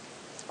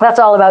 that's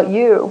all about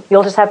you,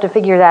 you'll just have to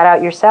figure that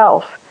out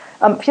yourself,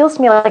 feels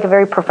to me like a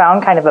very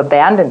profound kind of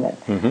abandonment.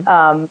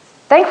 Mm-hmm.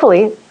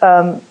 thankfully,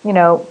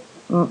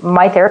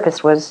 my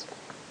therapist was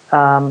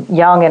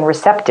young and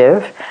receptive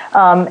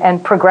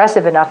and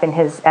progressive enough in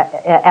his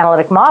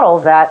analytic model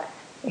that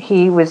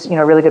he was,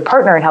 a really good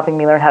partner in helping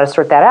me learn how to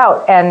sort that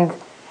out. And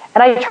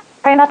I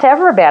try not to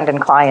ever abandon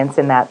clients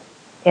in that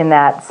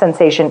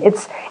sensation.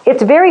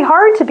 It's very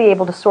hard to be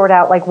able to sort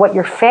out like what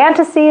your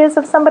fantasy is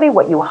of somebody,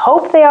 what you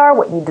hope they are,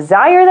 what you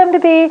desire them to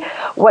be,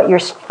 what you're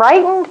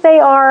frightened they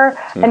are,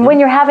 and when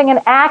you're having an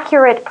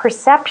accurate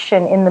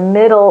perception in the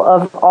middle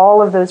of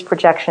all of those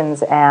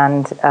projections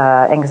and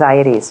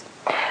anxieties.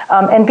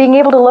 And being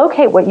able to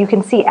locate what you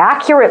can see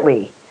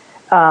accurately,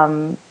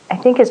 I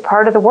think is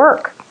part of the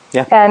work.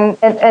 Yeah.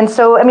 And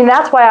so, I mean,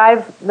 that's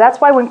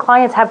why when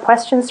clients have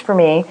questions for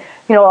me,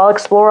 I'll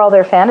explore all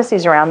their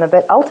fantasies around them,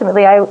 but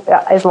ultimately,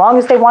 as long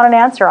as they want an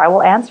answer, I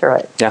will answer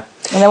it. Yeah.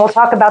 And then we'll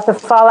talk about the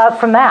fallout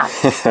from that.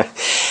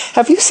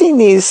 Have you seen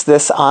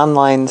this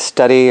online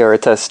study, or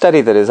it's a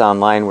study that is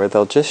online, where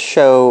they'll just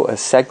show a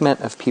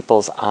segment of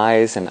people's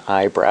eyes and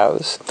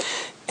eyebrows,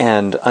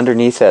 and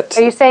underneath it...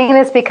 Are you saying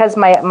this because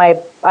my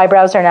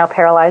eyebrows are now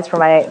paralyzed from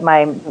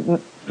my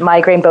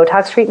migraine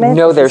Botox treatment?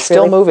 No, they're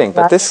still moving,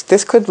 but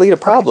this could lead a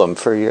problem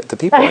for the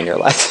people in your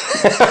life.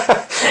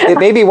 It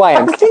may be why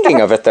I'm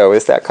thinking of it, though,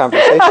 is that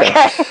conversation.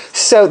 Okay.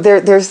 So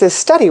there's this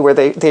study where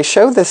they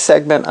show this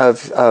segment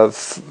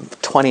of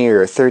 20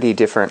 or 30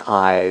 different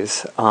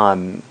eyes,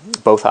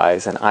 both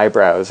eyes and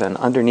eyebrows, and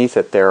underneath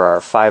it there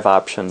are 5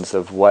 options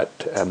of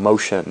what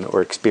emotion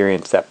or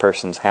experience that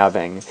person's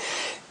having,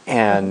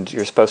 and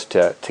you're supposed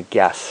to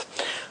guess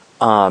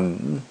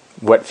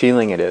what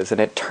feeling it is, and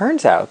it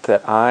turns out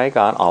that I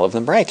got all of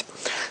them right.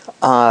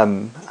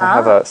 I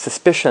have a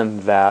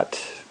suspicion that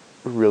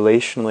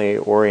relationally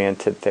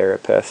oriented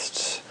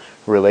therapists,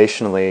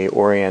 relationally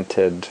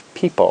oriented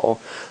people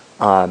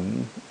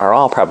are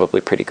all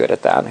probably pretty good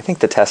at that. I think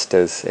the test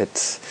is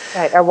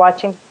right. Are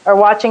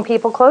watching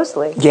people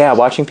closely. Yeah,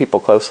 watching people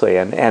closely,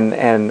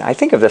 and I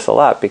think of this a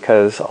lot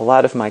because a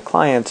lot of my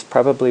clients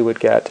probably would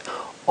get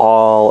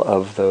all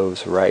of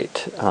those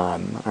right.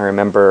 I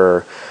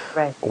remember.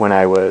 Right. When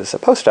I was a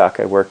postdoc,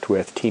 I worked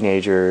with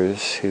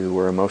teenagers who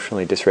were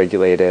emotionally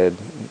dysregulated,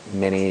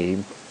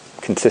 many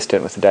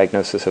consistent with the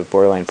diagnosis of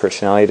borderline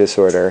personality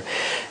disorder.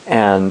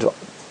 And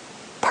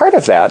part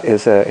of that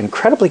is an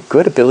incredibly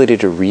good ability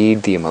to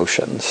read the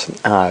emotions.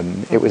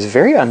 It was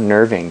very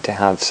unnerving to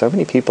have so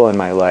many people in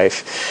my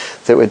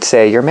life that would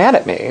say, "You're mad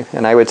at me."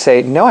 And I would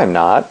say, "No, I'm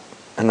not."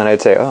 And then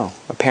I'd say, "Oh,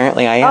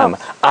 apparently I am.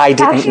 I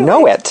didn't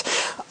know it."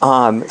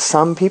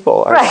 Some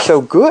people are so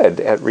good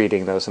at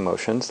reading those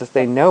emotions that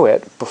they know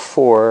it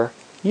before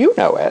you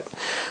know it.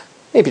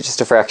 Maybe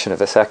just a fraction of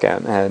a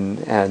second.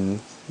 And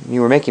you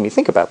were making me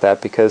think about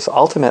that because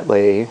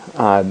ultimately,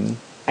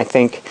 I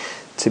think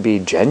to be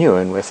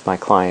genuine with my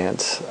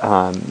clients,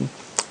 I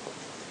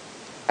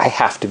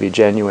have to be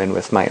genuine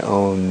with my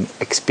own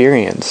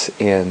experience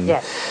in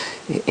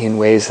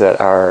ways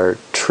that are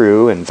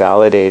true and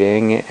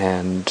validating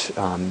and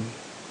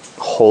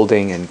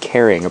holding and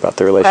caring about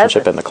the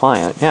relationship and the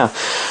client. Yeah,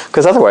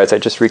 because otherwise I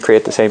just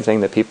recreate the same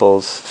thing that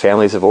people's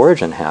families of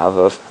origin have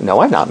of,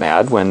 no, I'm not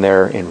mad, when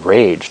they're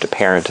enraged, a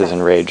parent is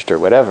enraged or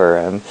whatever.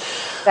 And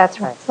that's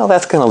right. Well,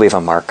 that's going to leave a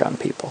mark on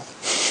people.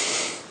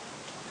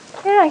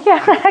 Yeah,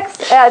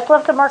 it's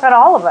left a mark on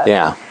all of us.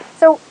 Yeah.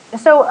 So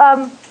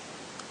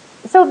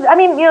I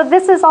mean,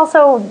 this is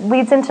also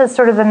leads into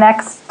sort of the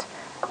next,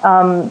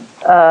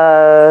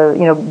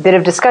 bit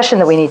of discussion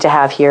that we need to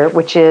have here,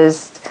 which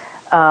is,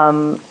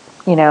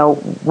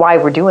 why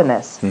we're doing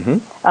this. Mm-hmm.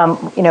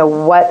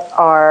 What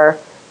our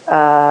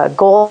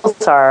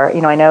goals are.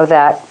 I know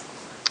that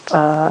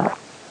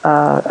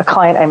a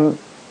client I'm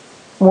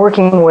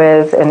working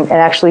with and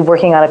actually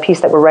working on a piece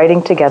that we're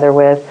writing together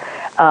with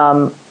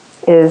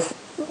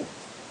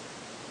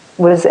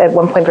was at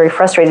one point very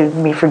frustrated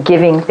with me for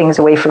giving things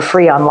away for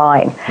free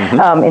online,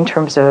 mm-hmm. In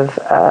terms of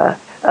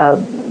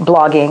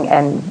blogging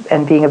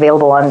and being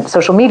available on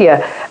social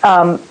media.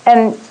 And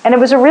it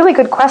was a really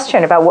good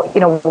question about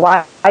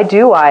why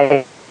do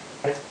I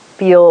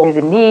feel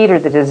the need or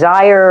the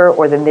desire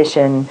or the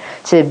mission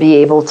to be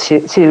able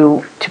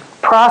to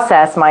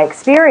process my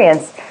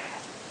experience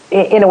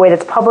in a way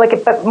that's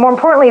public, but more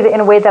importantly, in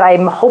a way that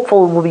I'm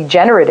hopeful will be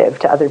generative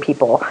to other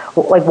people.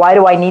 Like, why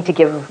do I need to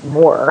give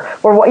more?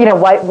 Or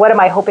what am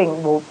I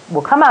hoping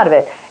will come out of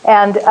it?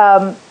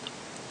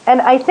 And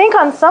I think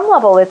on some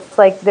level, it's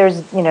like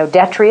there's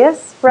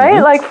detritus, right?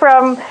 Mm-hmm. Like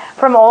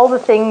from all the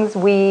things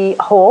we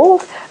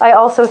hold. I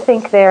also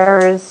think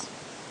there's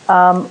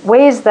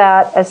ways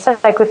that as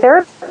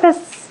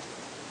psychotherapists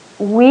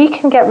we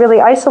can get really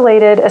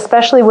isolated,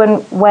 especially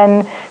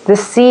when the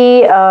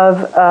sea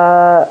of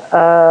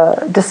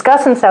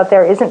discussants out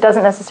there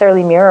doesn't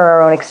necessarily mirror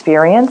our own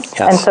experience.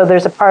 Yes. And so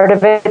there's a part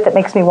of it that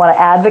makes me want to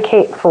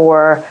advocate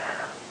for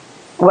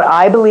what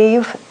I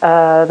believe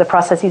the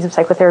processes of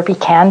psychotherapy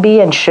can be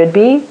and should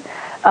be.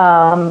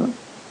 And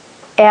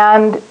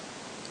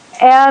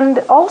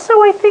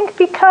also I think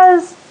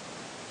because,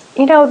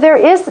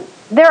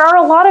 there are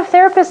a lot of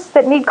therapists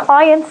that need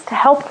clients to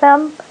help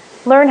them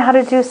learn how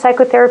to do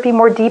psychotherapy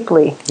more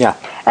deeply. Yeah.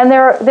 And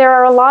there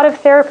are a lot of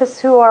therapists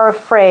who are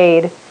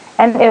afraid.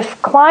 And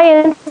if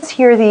clients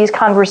hear these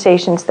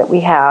conversations that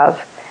we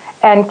have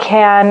and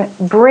can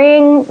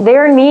bring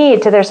their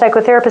need to their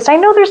psychotherapist, I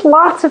know there's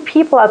lots of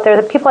people out there,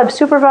 that people I've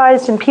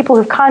supervised and people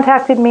who've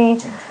contacted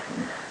me,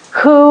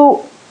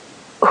 who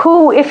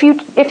if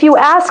you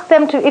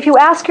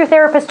ask your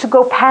therapist to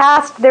go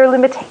past their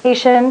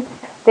limitation,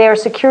 they are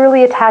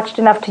securely attached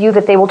enough to you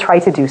that they will try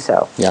to do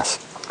so. Yes.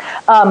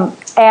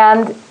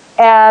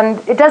 And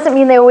it doesn't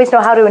mean they always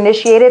know how to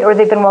initiate it or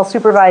they've been well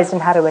supervised in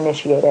how to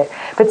initiate it.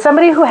 But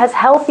somebody who has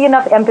healthy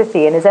enough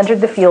empathy and has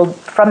entered the field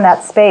from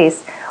that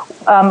space,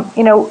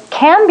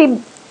 can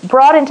be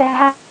brought into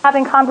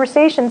having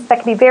conversations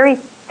that can be very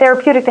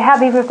therapeutic to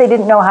have, even if they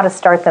didn't know how to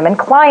start them. And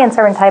clients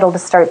are entitled to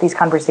start these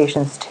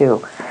conversations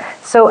too.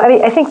 So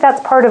I think that's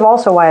part of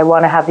also why I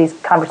want to have these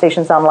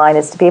conversations online,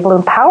 is to be able to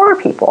empower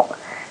people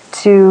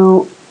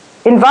to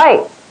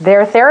invite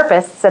their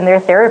therapists and their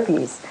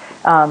therapies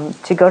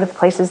to go to the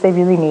places they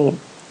really need.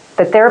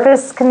 The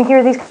therapists can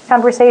hear these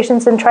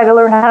conversations and try to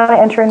learn how to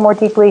enter in more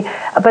deeply,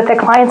 but the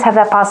clients have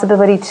that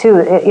possibility too.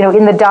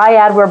 In the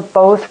dyad, we're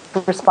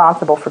both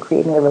responsible for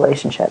creating the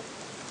relationship.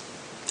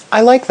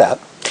 I like that.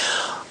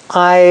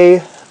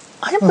 I'm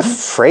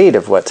afraid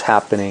of what's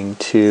happening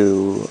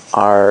to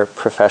our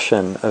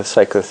profession of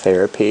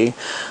psychotherapy.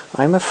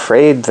 I'm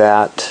afraid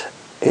that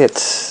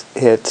it's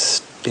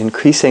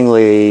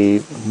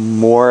increasingly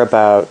more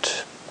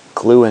about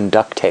glue and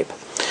duct tape.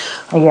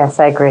 Yes,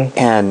 I agree.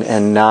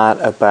 And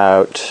not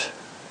about...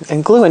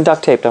 And glue and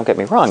duct tape, don't get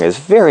me wrong, is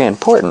very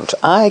important.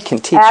 I can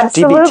teach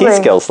Absolutely. DBT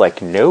skills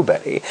like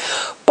nobody.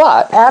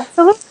 But...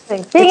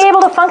 Absolutely. Being able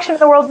to function in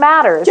the world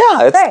matters.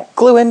 Yeah, it's right.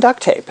 glue and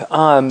duct tape.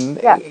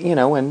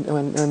 Yeah.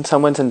 When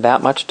someone's in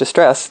that much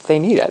distress, they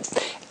need it.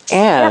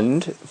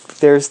 And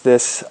there's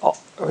this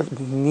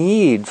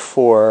need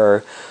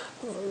for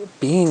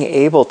being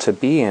able to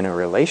be in a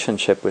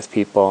relationship with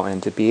people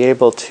and to be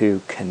able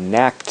to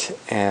connect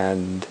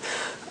and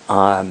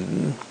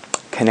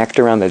connect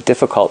around the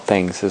difficult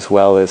things as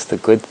well as the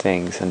good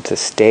things, and to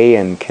stay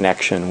in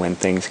connection when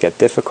things get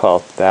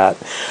difficult, that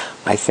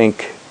I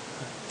think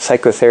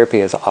psychotherapy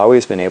has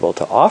always been able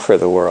to offer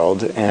the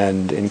world,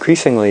 and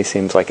increasingly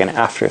seems like an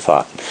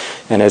afterthought.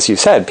 And as you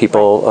said, a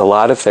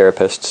lot of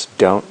therapists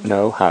don't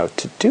know how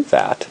to do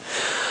that.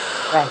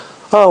 Right.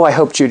 Oh, I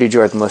hope Judy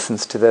Jordan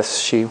listens to this.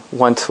 She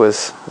once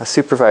was a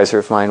supervisor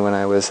of mine when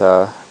I was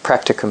a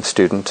practicum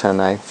student,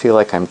 and I feel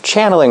like I'm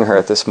channeling her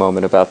at this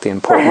moment about the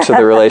importance of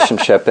the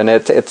relationship. And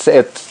it's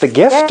the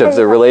gift of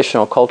the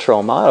relational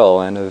cultural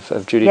model and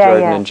of Judy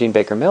Jordan and Jean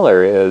Baker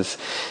Miller is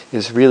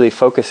really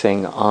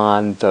focusing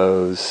on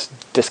those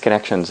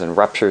disconnections and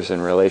ruptures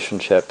in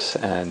relationships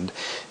and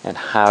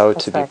how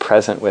to be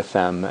present with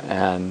them.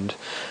 And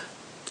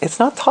it's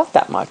not taught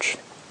that much.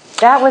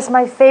 That was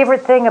my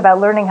favorite thing about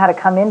learning how to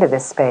come into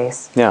this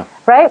space. Yeah.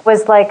 Right?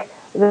 This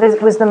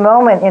was the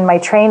moment in my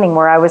training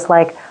where I was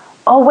like,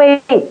 oh,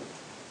 wait,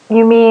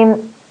 you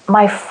mean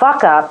my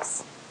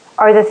fuck-ups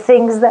are the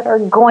things that are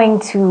going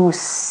to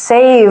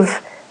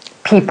save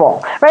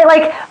people, right?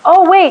 Like,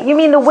 oh, wait, you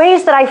mean the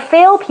ways that I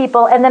fail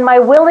people, and then my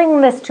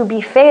willingness to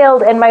be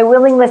failed and my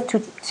willingness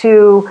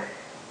to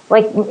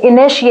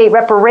initiate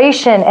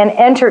reparation and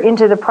enter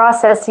into the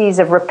processes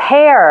of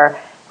repair,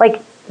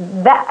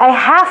 that I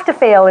have to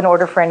fail in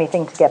order for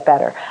anything to get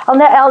better. And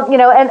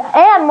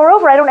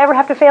moreover, I don't ever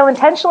have to fail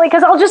intentionally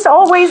because I'll just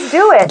always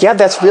do it. Yeah,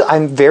 that's real.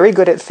 I'm very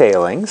good at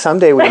failing.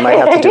 Someday we might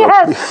have to do.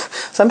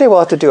 Someday we'll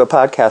have to do a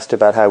podcast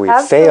about how we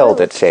failed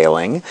at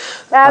failing.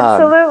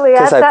 Absolutely,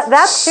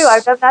 that's too.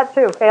 I've done that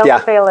too.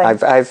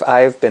 Failing.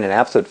 I've been an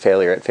absolute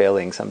failure at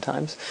failing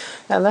sometimes.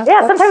 And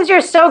sometimes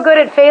you're so good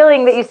at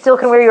failing that you still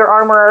can wear your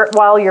armor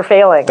while you're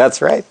failing.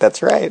 That's right.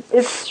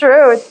 It's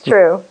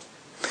true.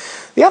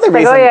 The other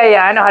reason...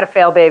 I know how to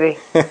fail, baby.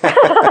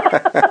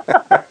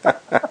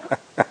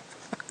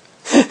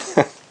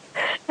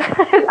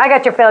 I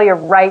got your failure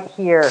right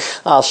here.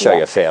 I'll show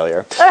you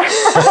failure.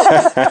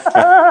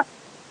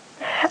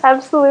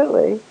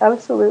 Absolutely. And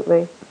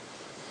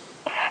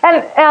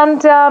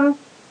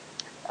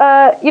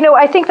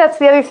I think that's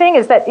the other thing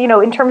is that,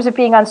 in terms of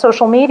being on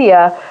social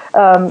media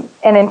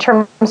and in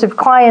terms of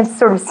clients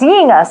sort of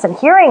seeing us and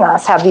hearing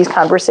us have these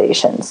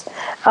conversations,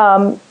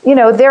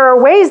 there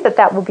are ways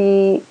that will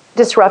be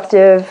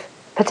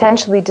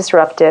potentially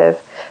disruptive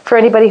for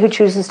anybody who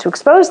chooses to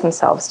expose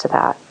themselves to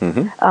that.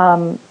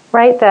 Mm-hmm.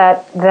 Right?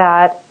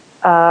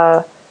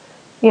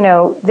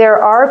 There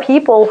are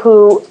people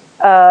who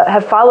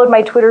have followed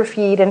my Twitter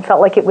feed and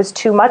felt like it was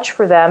too much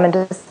for them and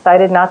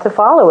decided not to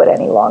follow it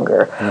any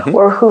longer. Mm-hmm.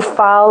 Or who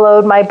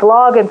followed my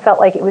blog and felt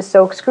like it was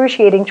so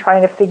excruciating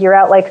trying to figure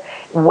out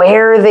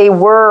where they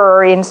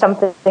were in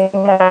something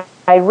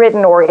I'd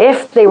written, or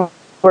if they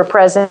were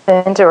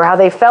present, or how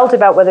they felt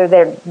about whether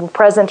they're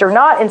present or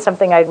not in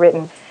something I'd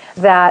written,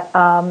 that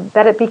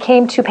it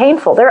became too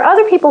painful. There are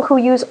other people who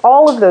use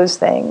all of those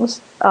things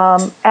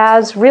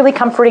as really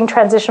comforting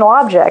transitional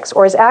objects,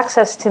 or as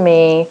access to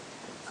me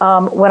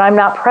when I'm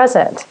not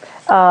present,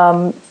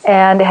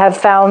 and have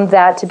found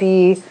that to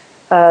be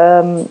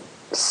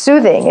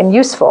soothing and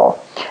useful.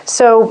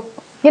 So,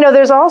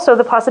 there's also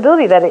the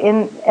possibility that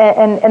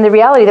and the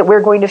reality that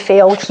we're going to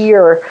fail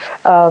here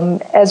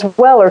as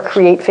well, or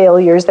create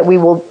failures that we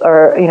will,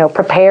 are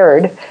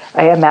prepared.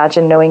 I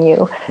imagine, knowing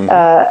you,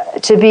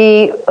 to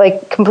be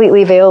like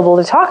completely available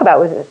to talk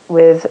about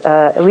with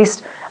at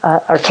least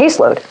our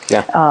caseload.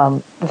 Yeah.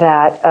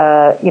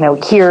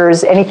 That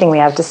hears anything we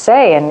have to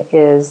say and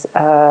is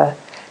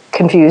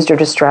confused or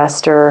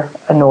distressed or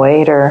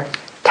annoyed or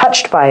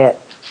touched by it.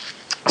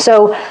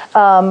 So,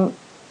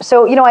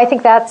 I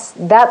think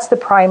that's the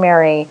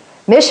primary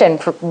mission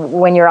for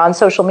when you're on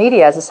social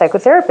media as a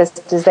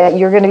psychotherapist, is that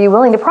you're going to be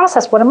willing to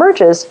process what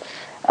emerges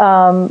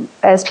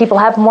as people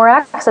have more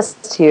access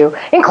to you,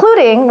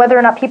 including whether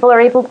or not people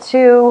are able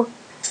to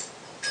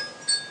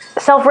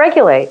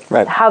self-regulate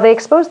how they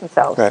expose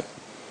themselves. Right.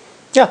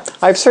 Yeah,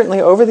 I've certainly,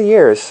 over the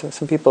years,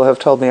 some people have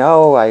told me,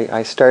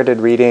 I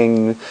started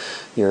reading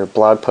your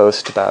blog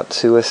post about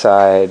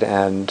suicide,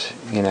 and,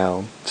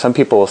 some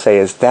people will say,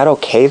 is that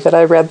okay that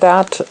I read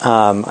that?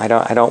 I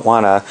don't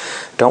want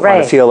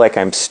to feel like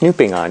I'm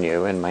snooping on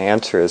you. And my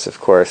answer is,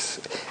 of course,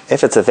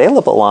 if it's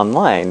available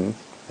online,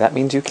 that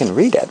means you can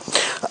read it.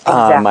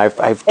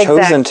 I've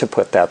chosen to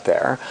put that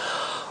there.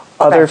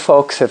 Other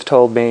folks have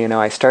told me,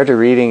 I started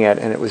reading it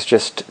and it was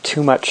just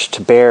too much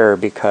to bear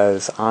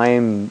because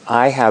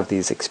I have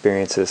these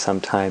experiences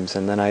sometimes,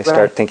 and then I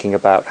start thinking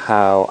about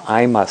how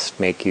I must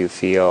make you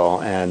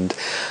feel, and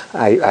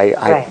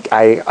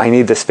I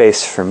need the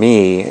space for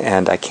me,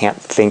 and I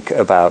can't think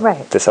about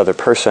this other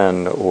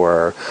person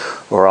or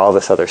all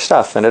this other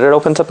stuff, and it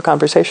opens up a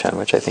conversation,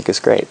 which I think is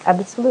great.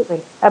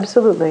 Absolutely.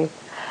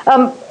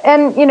 And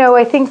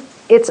I think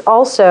it's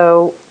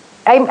also,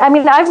 I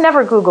mean, I've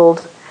never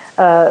Googled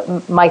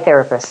my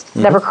therapist,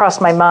 never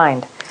crossed my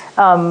mind.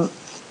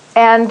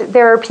 And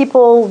there are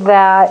people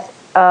that,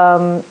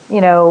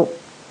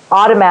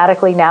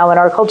 automatically now in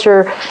our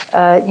culture,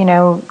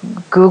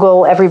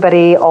 Google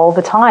everybody all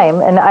the time.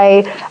 And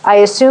I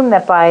assume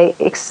that by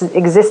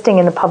existing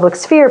in the public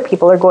sphere,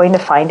 people are going to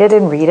find it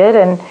and read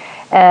it.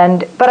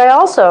 But I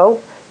also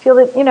feel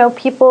that,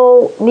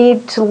 people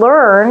need to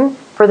learn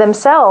for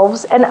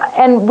themselves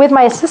and with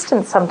my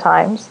assistants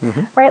sometimes,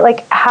 right?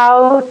 Like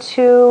how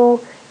to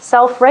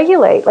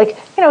self-regulate. Like,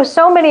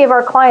 so many of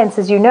our clients,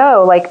 as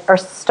are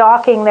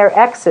stalking their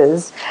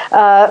exes,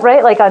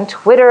 right? Like on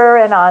Twitter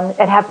and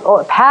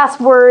have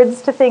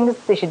passwords to things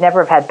they should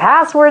never have had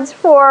passwords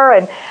for,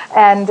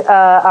 and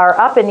are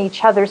up in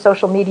each other's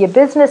social media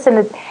business,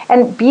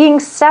 and being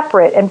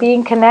separate and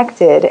being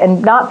connected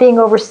and not being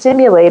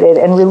overstimulated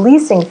and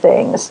releasing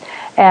things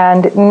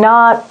and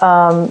not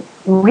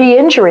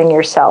re-injuring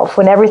yourself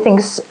when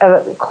everything's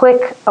a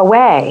click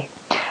away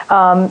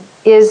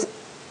is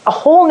a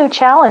whole new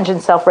challenge in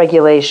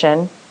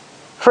self-regulation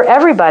for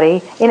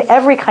everybody in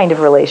every kind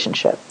of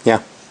relationship.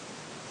 Yeah.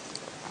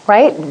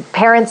 Right?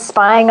 Parents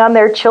spying on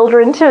their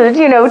children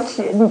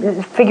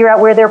to figure out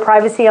where their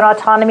privacy and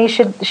autonomy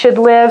should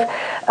live.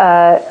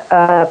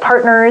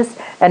 Partners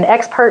and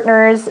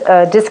ex-partners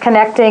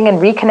disconnecting and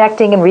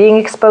reconnecting and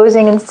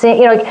re-exposing and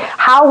seeing,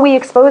 how we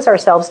expose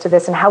ourselves to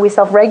this and how we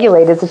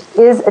self-regulate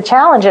is a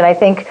challenge. And I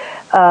think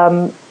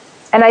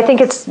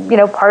it's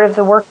part of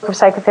the work of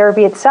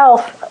psychotherapy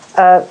itself.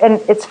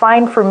 And it's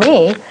fine for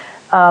me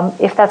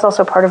if that's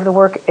also part of the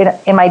work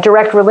in my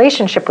direct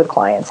relationship with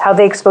clients, how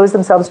they expose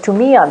themselves to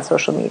me on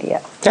social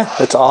media. Yeah,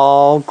 it's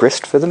all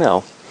grist for the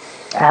mill.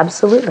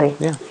 Absolutely.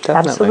 Yeah, definitely.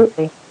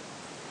 Absolutely.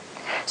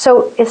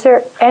 So is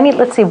there any,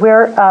 let's see,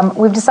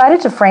 we've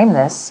decided to frame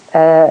this,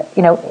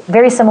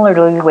 very similar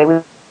to the way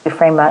we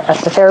frame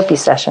the therapy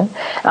session,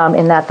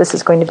 in that this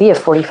is going to be a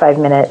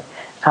 45-minute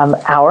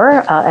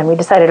hour, and we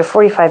decided a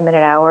 45-minute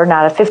hour,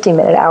 not a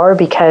 50-minute hour,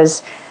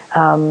 because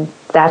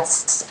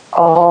that's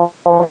all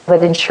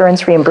that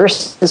insurance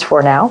reimburses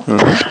for now.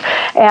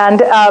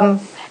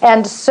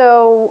 And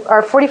so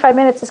our 45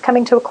 minutes is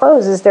coming to a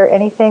close. Is there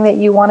anything that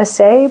you want to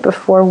say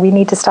before we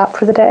need to stop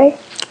for the day?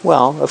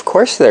 Well, of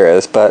course there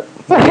is, but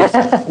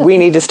we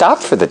need to stop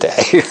for the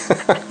day.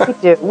 We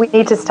do. We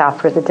need to stop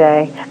for the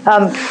day.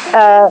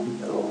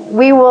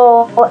 We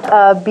will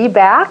be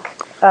back.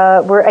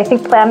 We're, I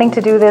think, planning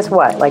to do this,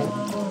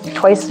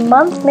 twice a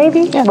month,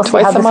 maybe? Yeah,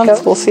 twice a month.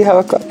 Goes. We'll see how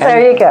it goes.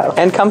 There you go.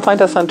 And come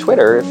find us on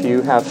Twitter if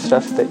you have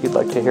stuff that you'd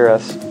like to hear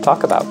us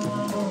talk about.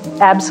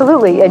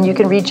 Absolutely. And you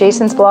can read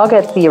Jason's blog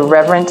at The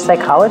Irreverent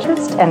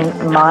Psychologist,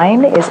 and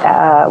mine is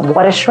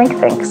What a Shrink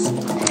Thinks.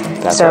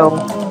 That's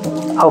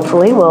right.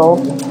 Hopefully we'll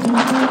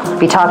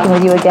be talking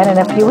with you again in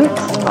a few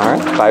weeks. All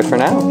right. Bye for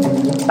now.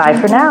 Bye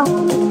for now.